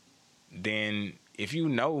 then if you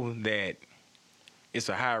know that it's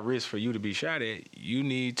a high risk for you to be shot at, you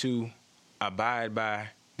need to abide by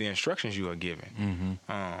the instructions you are given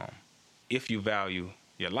if you value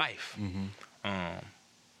your life.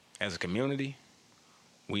 As a community,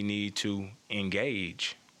 we need to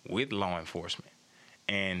engage with law enforcement,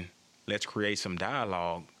 and let's create some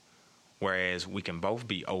dialogue whereas we can both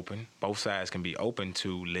be open, both sides can be open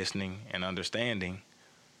to listening and understanding,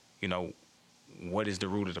 you know, what is the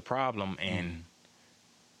root of the problem and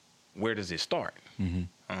where does it start?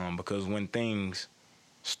 Because when things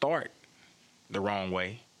start the wrong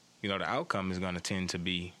way, you know, the outcome is going to tend to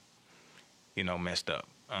be, you know, messed up.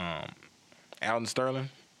 Alton Sterling,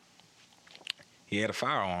 he had a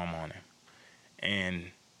firearm on him. And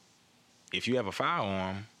if you have a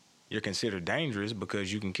firearm, you're considered dangerous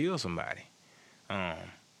because you can kill somebody.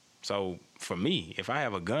 So for me, if I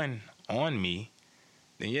have a gun on me,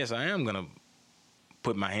 then yes, I am going to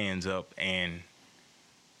put my hands up and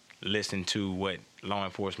listen to what law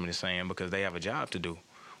enforcement is saying because they have a job to do.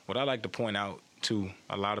 What I like to point out to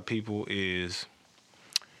a lot of people is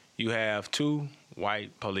you have 2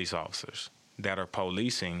 white police officers that are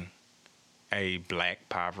policing a black,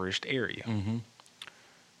 impoverished area.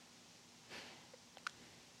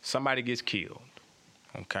 Somebody gets killed,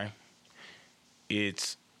 okay?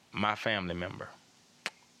 it's my family member.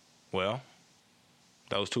 Well,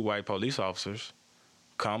 those 2 white police officers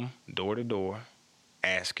come door to door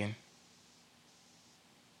asking,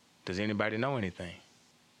 does anybody know anything?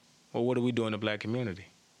 Well, what do we do in the black community?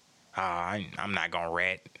 I'm not going to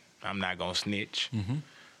rat. I'm not going to snitch.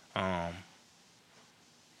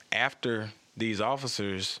 After these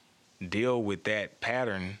officers deal with that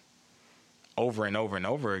pattern over and over and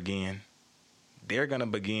over again, they're going to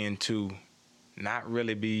begin to not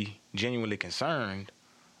really be genuinely concerned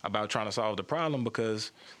about trying to solve the problem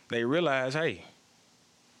because they realize, hey,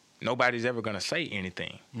 nobody's ever going to say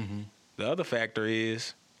anything. The other factor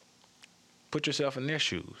is put yourself in their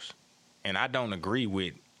shoes. And I don't agree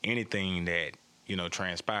with anything that,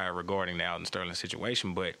 transpired regarding the Alton Sterling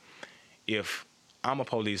situation. But if I'm a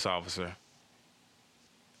police officer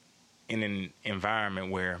in an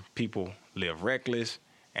environment where people live reckless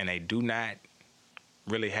and they do not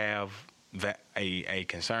really have a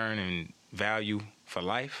concern and value for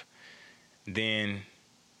life, then,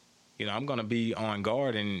 I'm going to be on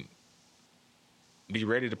guard and be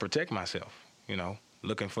ready to protect myself,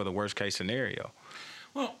 looking for the worst case scenario.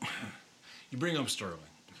 Well, you bring up Sterling,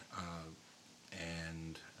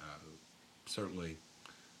 and certainly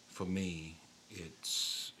for me,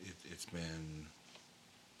 it's been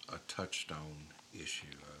a touchstone issue,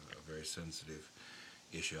 a very sensitive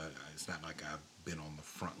issue. It's not like I've been on the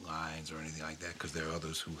front lines or anything like that, because there are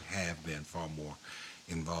others who have been far more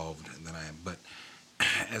involved than I am. But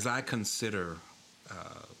as I consider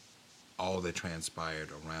all that transpired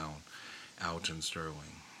around Alton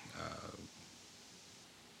Sterling,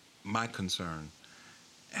 my concern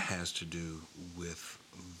has to do with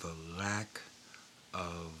the lack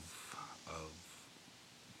of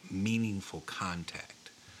meaningful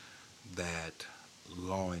contact that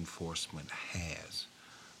law enforcement has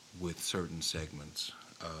with certain segments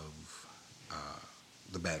of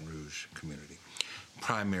the Baton Rouge community,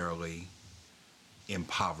 primarily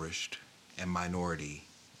impoverished and minority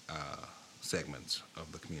segments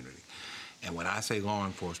of the community. And when I say law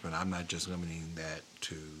enforcement, I'm not just limiting that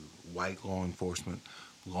to white law enforcement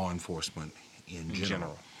in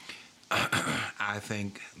general. I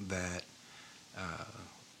think that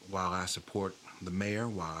while I support the mayor,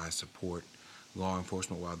 while I support law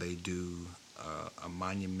enforcement, while they do a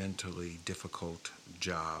monumentally difficult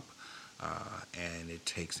job, and it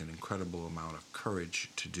takes an incredible amount of courage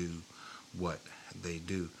to do what they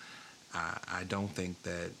do, I don't think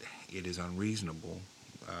that it is unreasonable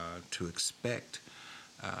to expect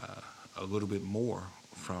a little bit more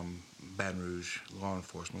from Baton Rouge law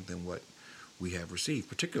enforcement than what we have received,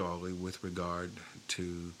 particularly with regard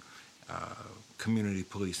to community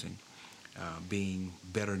policing, being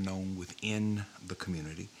better known within the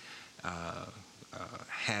community,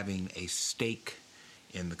 having a stake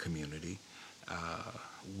in the community,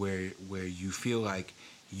 where you feel like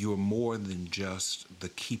you're more than just the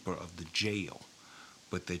keeper of the jail,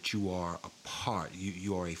 but that you are a part,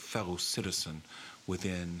 you are a fellow citizen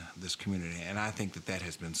within this community. And I think that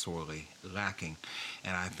has been sorely lacking.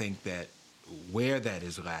 And I think that where that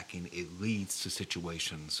is lacking, it leads to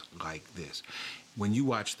situations like this. When you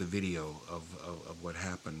watch the video of what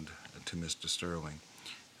happened to Mr. Sterling,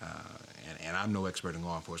 and I'm no expert in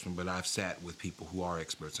law enforcement, but I've sat with people who are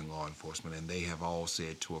experts in law enforcement, and they have all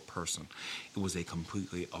said to a person, it was a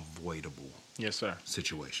completely avoidable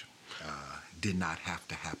situation. Did not have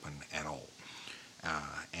to happen at all.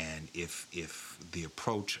 And if the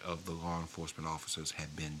approach of the law enforcement officers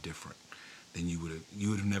had been different, then you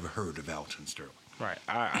would have never heard of Alton Sterling. Right.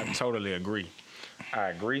 I totally agree. I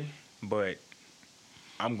agree, but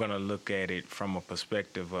I'm going to look at it from a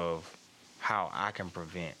perspective of how I can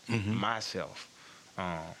prevent myself.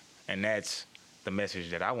 And that's the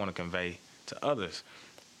message that I want to convey to others.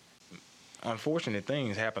 Unfortunate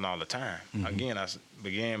things happen all the time. Again, I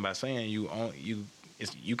began by saying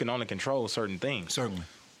you can only control certain things. Certainly.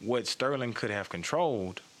 What Sterling could have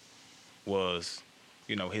controlled was,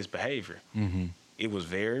 his behavior. It was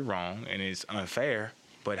very wrong and it's unfair,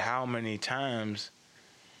 but how many times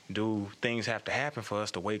do things have to happen for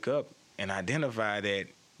us to wake up and identify that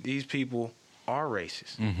these people are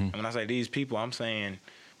racist? And when I say these people, I'm saying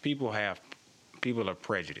people are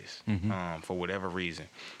prejudiced for whatever reason.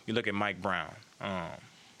 You look at Mike Brown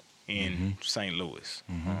in St. Louis.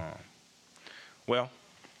 Well,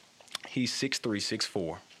 he's 6'3",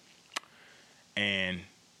 6'4", and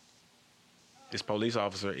this police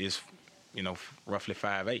officer is, roughly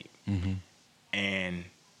 5'8", and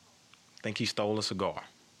I think he stole a cigar,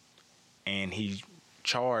 and he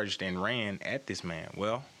charged and ran at this man.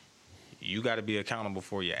 Well, you got to be accountable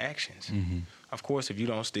for your actions. Of course, if you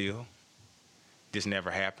don't steal, this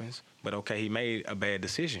never happens. But okay, he made a bad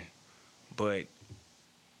decision. But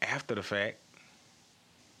after the fact,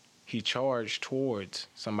 he charged towards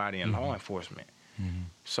somebody in law enforcement.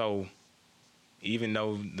 So even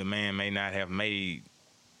though the man may not have made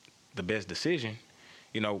the best decision,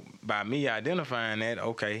 by me identifying that,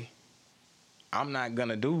 okay, I'm not going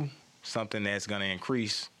to do something that's going to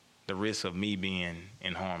increase the risk of me being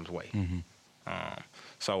in harm's way.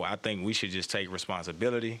 So I think we should just take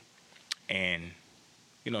responsibility and,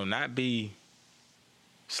 not be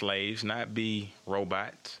slaves, not be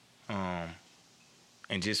robots,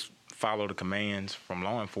 and just follow the commands from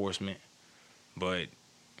law enforcement. But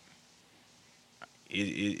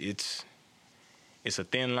it's a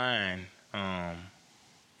thin line,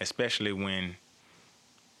 especially when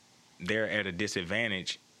they're at a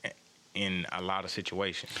disadvantage in a lot of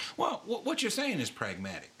situations. Well, what you're saying is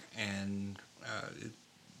pragmatic, and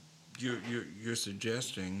you're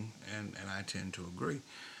suggesting, and I tend to agree,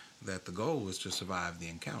 that the goal is to survive the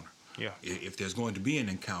encounter. Yeah. If there's going to be an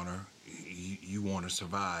encounter, you want to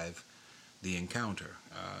survive the encounter,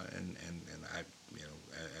 and I,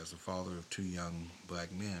 as a father of two young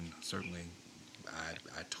black men, certainly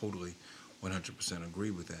I totally 100%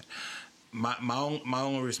 agree with that. My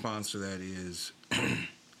only response to that is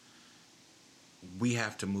we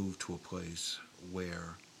have to move to a place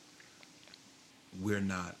where we're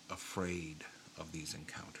not afraid of these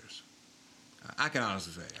encounters. I can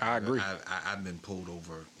honestly say I agree. I've been pulled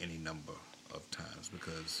over any number of times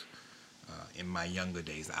because in my younger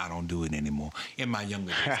days, I don't do it anymore. In my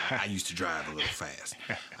younger days, I used to drive a little fast.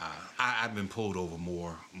 I've been pulled over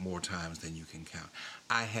more times than you can count.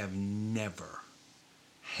 I have never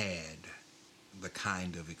had the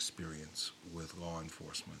kind of experience with law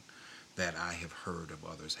enforcement that I have heard of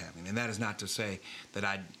others having. And that is not to say that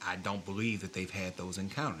I don't believe that they've had those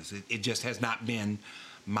encounters. It just has not been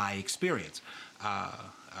my experience.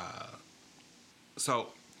 So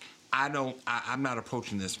I'm not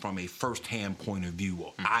approaching this from a first-hand point of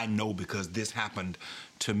view. I know because this happened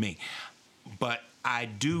to me. But I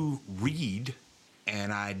do read,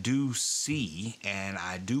 and I do see, and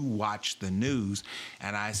I do watch the news,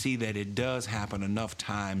 and I see that it does happen enough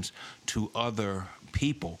times to other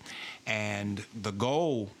people. And the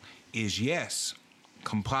goal is, yes,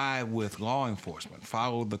 comply with law enforcement,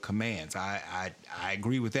 follow the commands. I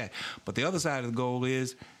agree with that. But the other side of the goal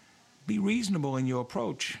is be reasonable in your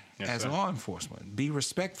approach as law enforcement. Be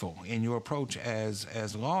respectful in your approach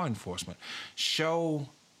as law enforcement. Show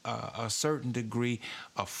a certain degree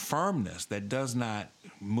of firmness that does not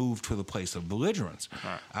move to the place of belligerence,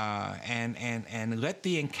 and let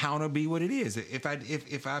the encounter be what it is.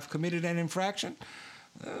 If I've committed an infraction,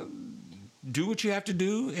 do what you have to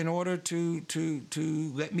do in order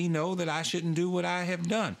to let me know that I shouldn't do what I have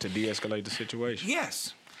done To de-escalate the situation.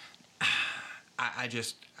 Yes, I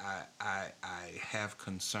have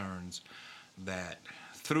concerns that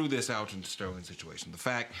through this Alton Sterling situation, the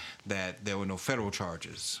fact that there were no federal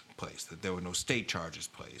charges placed, that there were no state charges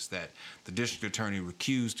placed, that the district attorney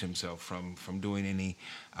recused himself from doing any,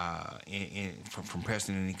 from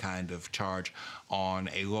pressing any kind of charge on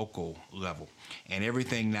a local level, and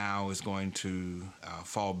everything now is going to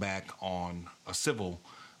fall back on a civil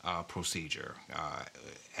procedure,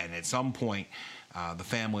 and at some point, the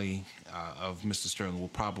family of Mr. Sterling will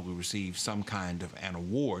probably receive some kind of an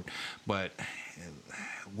award, but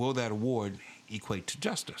will that award equate to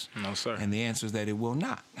justice? No, sir. And the answer is that it will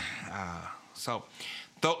not.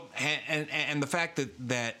 And the fact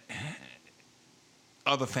that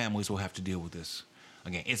other families will have to deal with this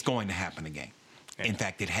again, it's going to happen again. Yeah. In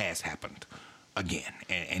fact, it has happened again,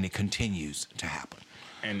 and it continues to happen.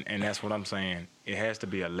 And that's what I'm saying. It has to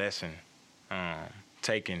be a lesson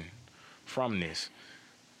taken from this.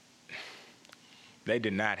 They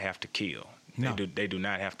did not have to kill. No. They do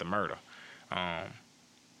not have to murder.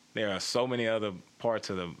 There are so many other parts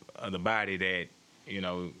of the body that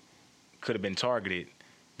could have been targeted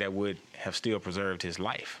that would have still preserved his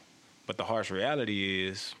life. But the harsh reality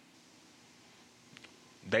is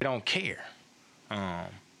they don't care.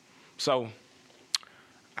 So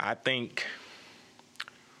I think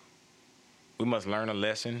we must learn a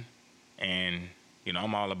lesson, and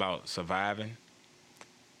I'm all about surviving,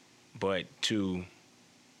 but to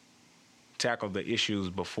tackle the issues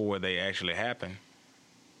before they actually happen,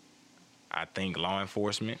 I think law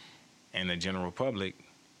enforcement and the general public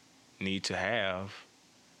need to have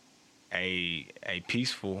a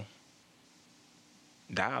peaceful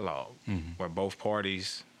dialogue where both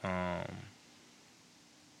parties can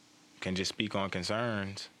just speak on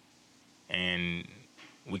concerns and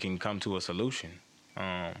we can come to a solution.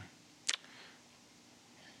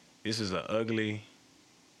 This is an ugly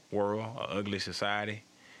world, an ugly society,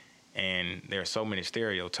 and there are so many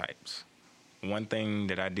stereotypes. One thing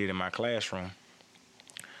that I did in my classroom,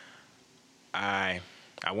 I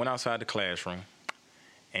went outside the classroom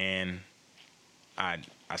and I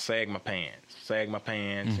sagged my pants,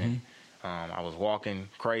 and I was walking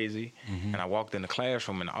crazy, and I walked in the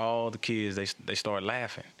classroom, and all the kids they started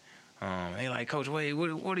laughing. They like, Coach Wade,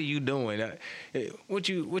 what are you doing? What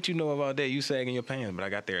you know about that? You sagging your pants? But I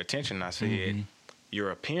got their attention. And I said,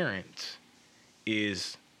 your appearance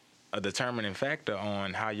is a determining factor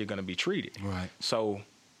on how you're going to be treated. Right. So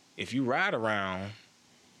if you ride around,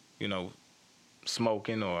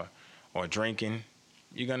 smoking or drinking,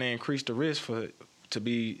 you're going to increase the risk to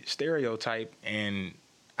be stereotyped and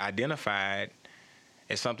identified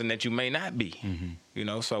as something that you may not be.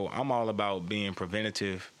 So I'm all about being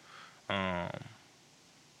preventative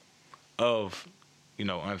of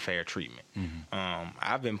unfair treatment.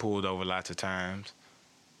 I've been pulled over lots of times.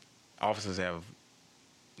 Officers have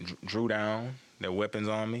drew down their weapons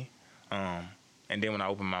on me, and then when I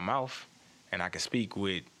open my mouth and I can speak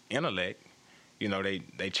with intellect,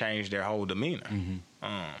 they change their whole demeanor.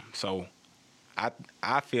 So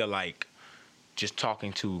I feel like just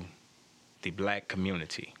talking to the black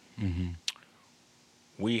community,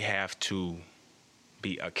 we have to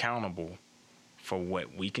be accountable for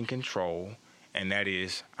what we can control, and that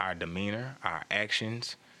is our demeanor, our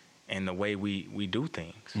actions, and the way we do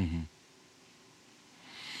things.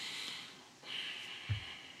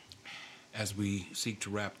 As we seek to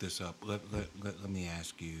wrap this up, let me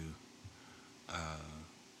ask you,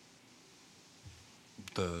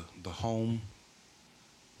 the home,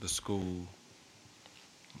 the school,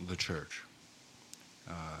 the church,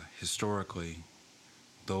 historically,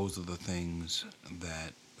 those are the things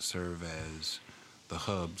that serve as the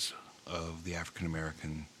hubs of the African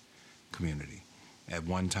American community. At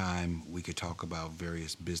one time, we could talk about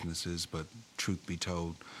various businesses, but truth be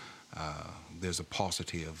told, there's a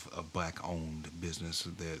paucity of black-owned business.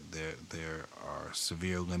 There are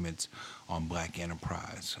severe limits on black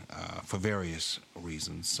enterprise for various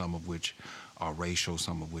reasons, some of which are racial,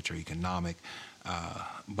 some of which are economic.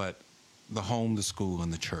 But the home, the school,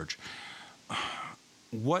 and the church,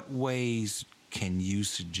 what ways can you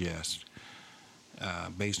suggest,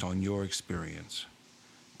 based on your experience,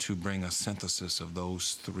 to bring a synthesis of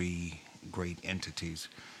those three great entities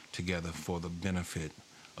together for the benefit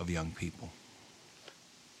of young people?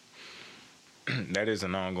 That is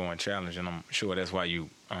an ongoing challenge, and I'm sure that's why you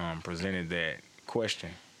presented that question.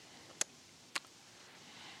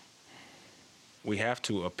 We have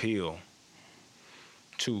to appeal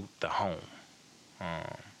to the home.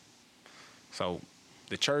 So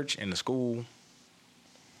the church and the school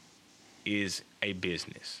is a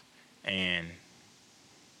business, and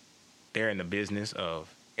they're in the business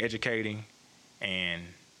of educating and,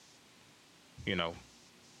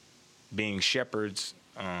 being shepherds.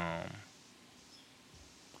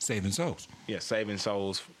 Saving souls. Yeah, saving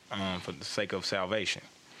souls for the sake of salvation.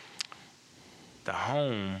 The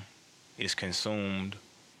home is consumed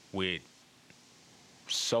with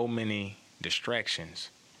so many distractions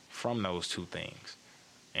from those two things.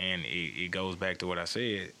 And it goes back to what I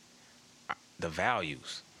said, the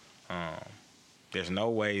values. There's no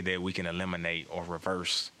way that we can eliminate or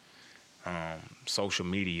reverse social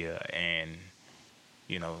media and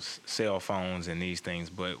cell phones and these things,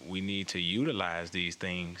 but we need to utilize these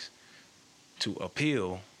things to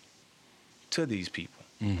appeal to these people.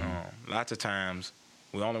 Lots of times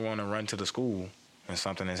we only want to run to the school when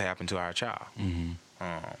something has happened to our child.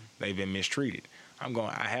 They've been mistreated.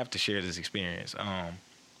 I have to share this experience.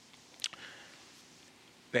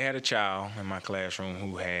 They had a child in my classroom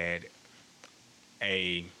who had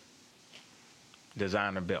a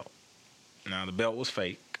designer belt. Now, the belt was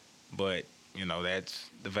fake, but that's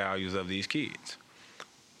the values of these kids.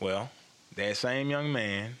 Well, that same young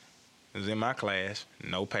man was in my class,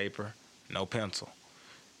 no paper, no pencil.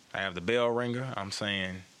 I have the bell ringer. I'm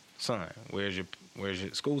saying, son, where's your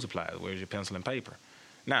school supplies? Where's your pencil and paper?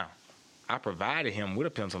 Now, I provided him with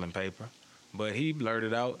a pencil and paper, but he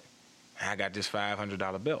blurted out, I got this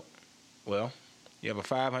 $500 belt. Well, you have a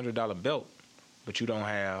 $500 belt, but you don't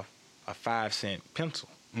have a 5-cent pencil.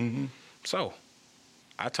 So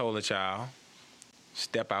I told the child,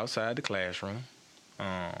 step outside the classroom,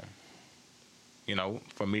 for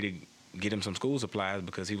me to get him some school supplies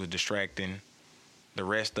because he was distracting the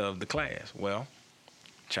rest of the class. Well,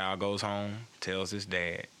 child goes home, tells his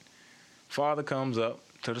dad. Father comes up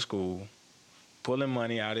to the school, pulling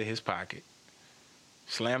money out of his pocket,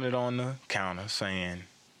 slamming it on the counter, saying,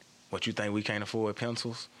 what, you think we can't afford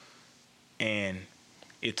pencils? And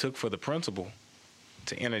it took for the principal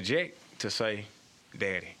to interject to say,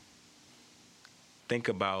 Daddy, think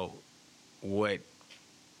about what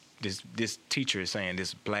this teacher is saying,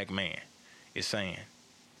 this black man is saying.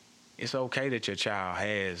 It's okay that your child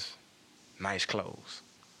has nice clothes,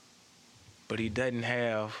 but he doesn't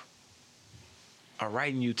have a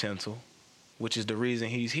writing utensil, which is the reason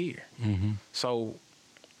he's here. Mm-hmm. So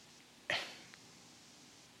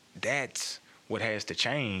that's what has to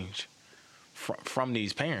change from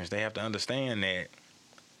these parents. They have to understand that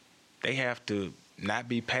they have to not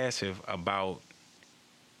be passive about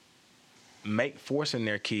forcing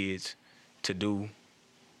their kids to do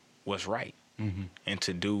what's right, Mm-hmm. and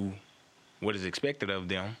to do what is expected of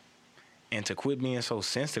them, and to quit being so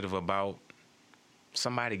sensitive about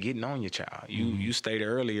somebody getting on your child. You stated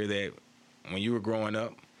earlier that when you were growing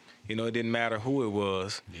up, it didn't matter who it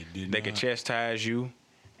was. They could chastise you,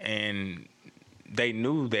 and they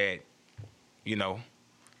knew that,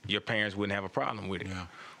 your parents wouldn't have a problem with it. Yeah.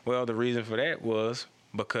 Well, the reason for that was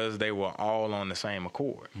because they were all on the same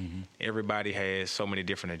accord. Mm-hmm. Everybody has so many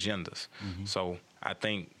different agendas. Mm-hmm. So I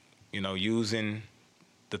think, using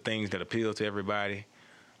the things that appeal to everybody,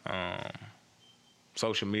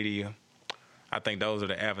 social media, I think those are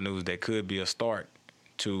the avenues that could be a start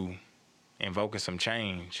to invoking some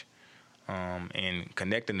change, and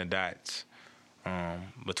connecting the dots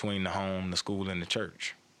between the home, the school, and the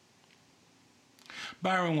church.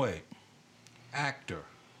 Byron Wade, actor,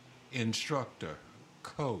 instructor,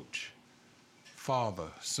 coach, father,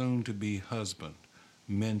 soon-to-be husband,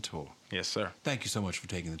 mentor. Yes, sir. Thank you so much for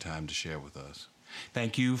taking the time to share with us.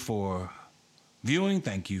 Thank you for viewing.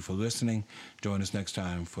 Thank you for listening. Join us next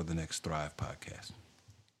time for the next Thrive podcast.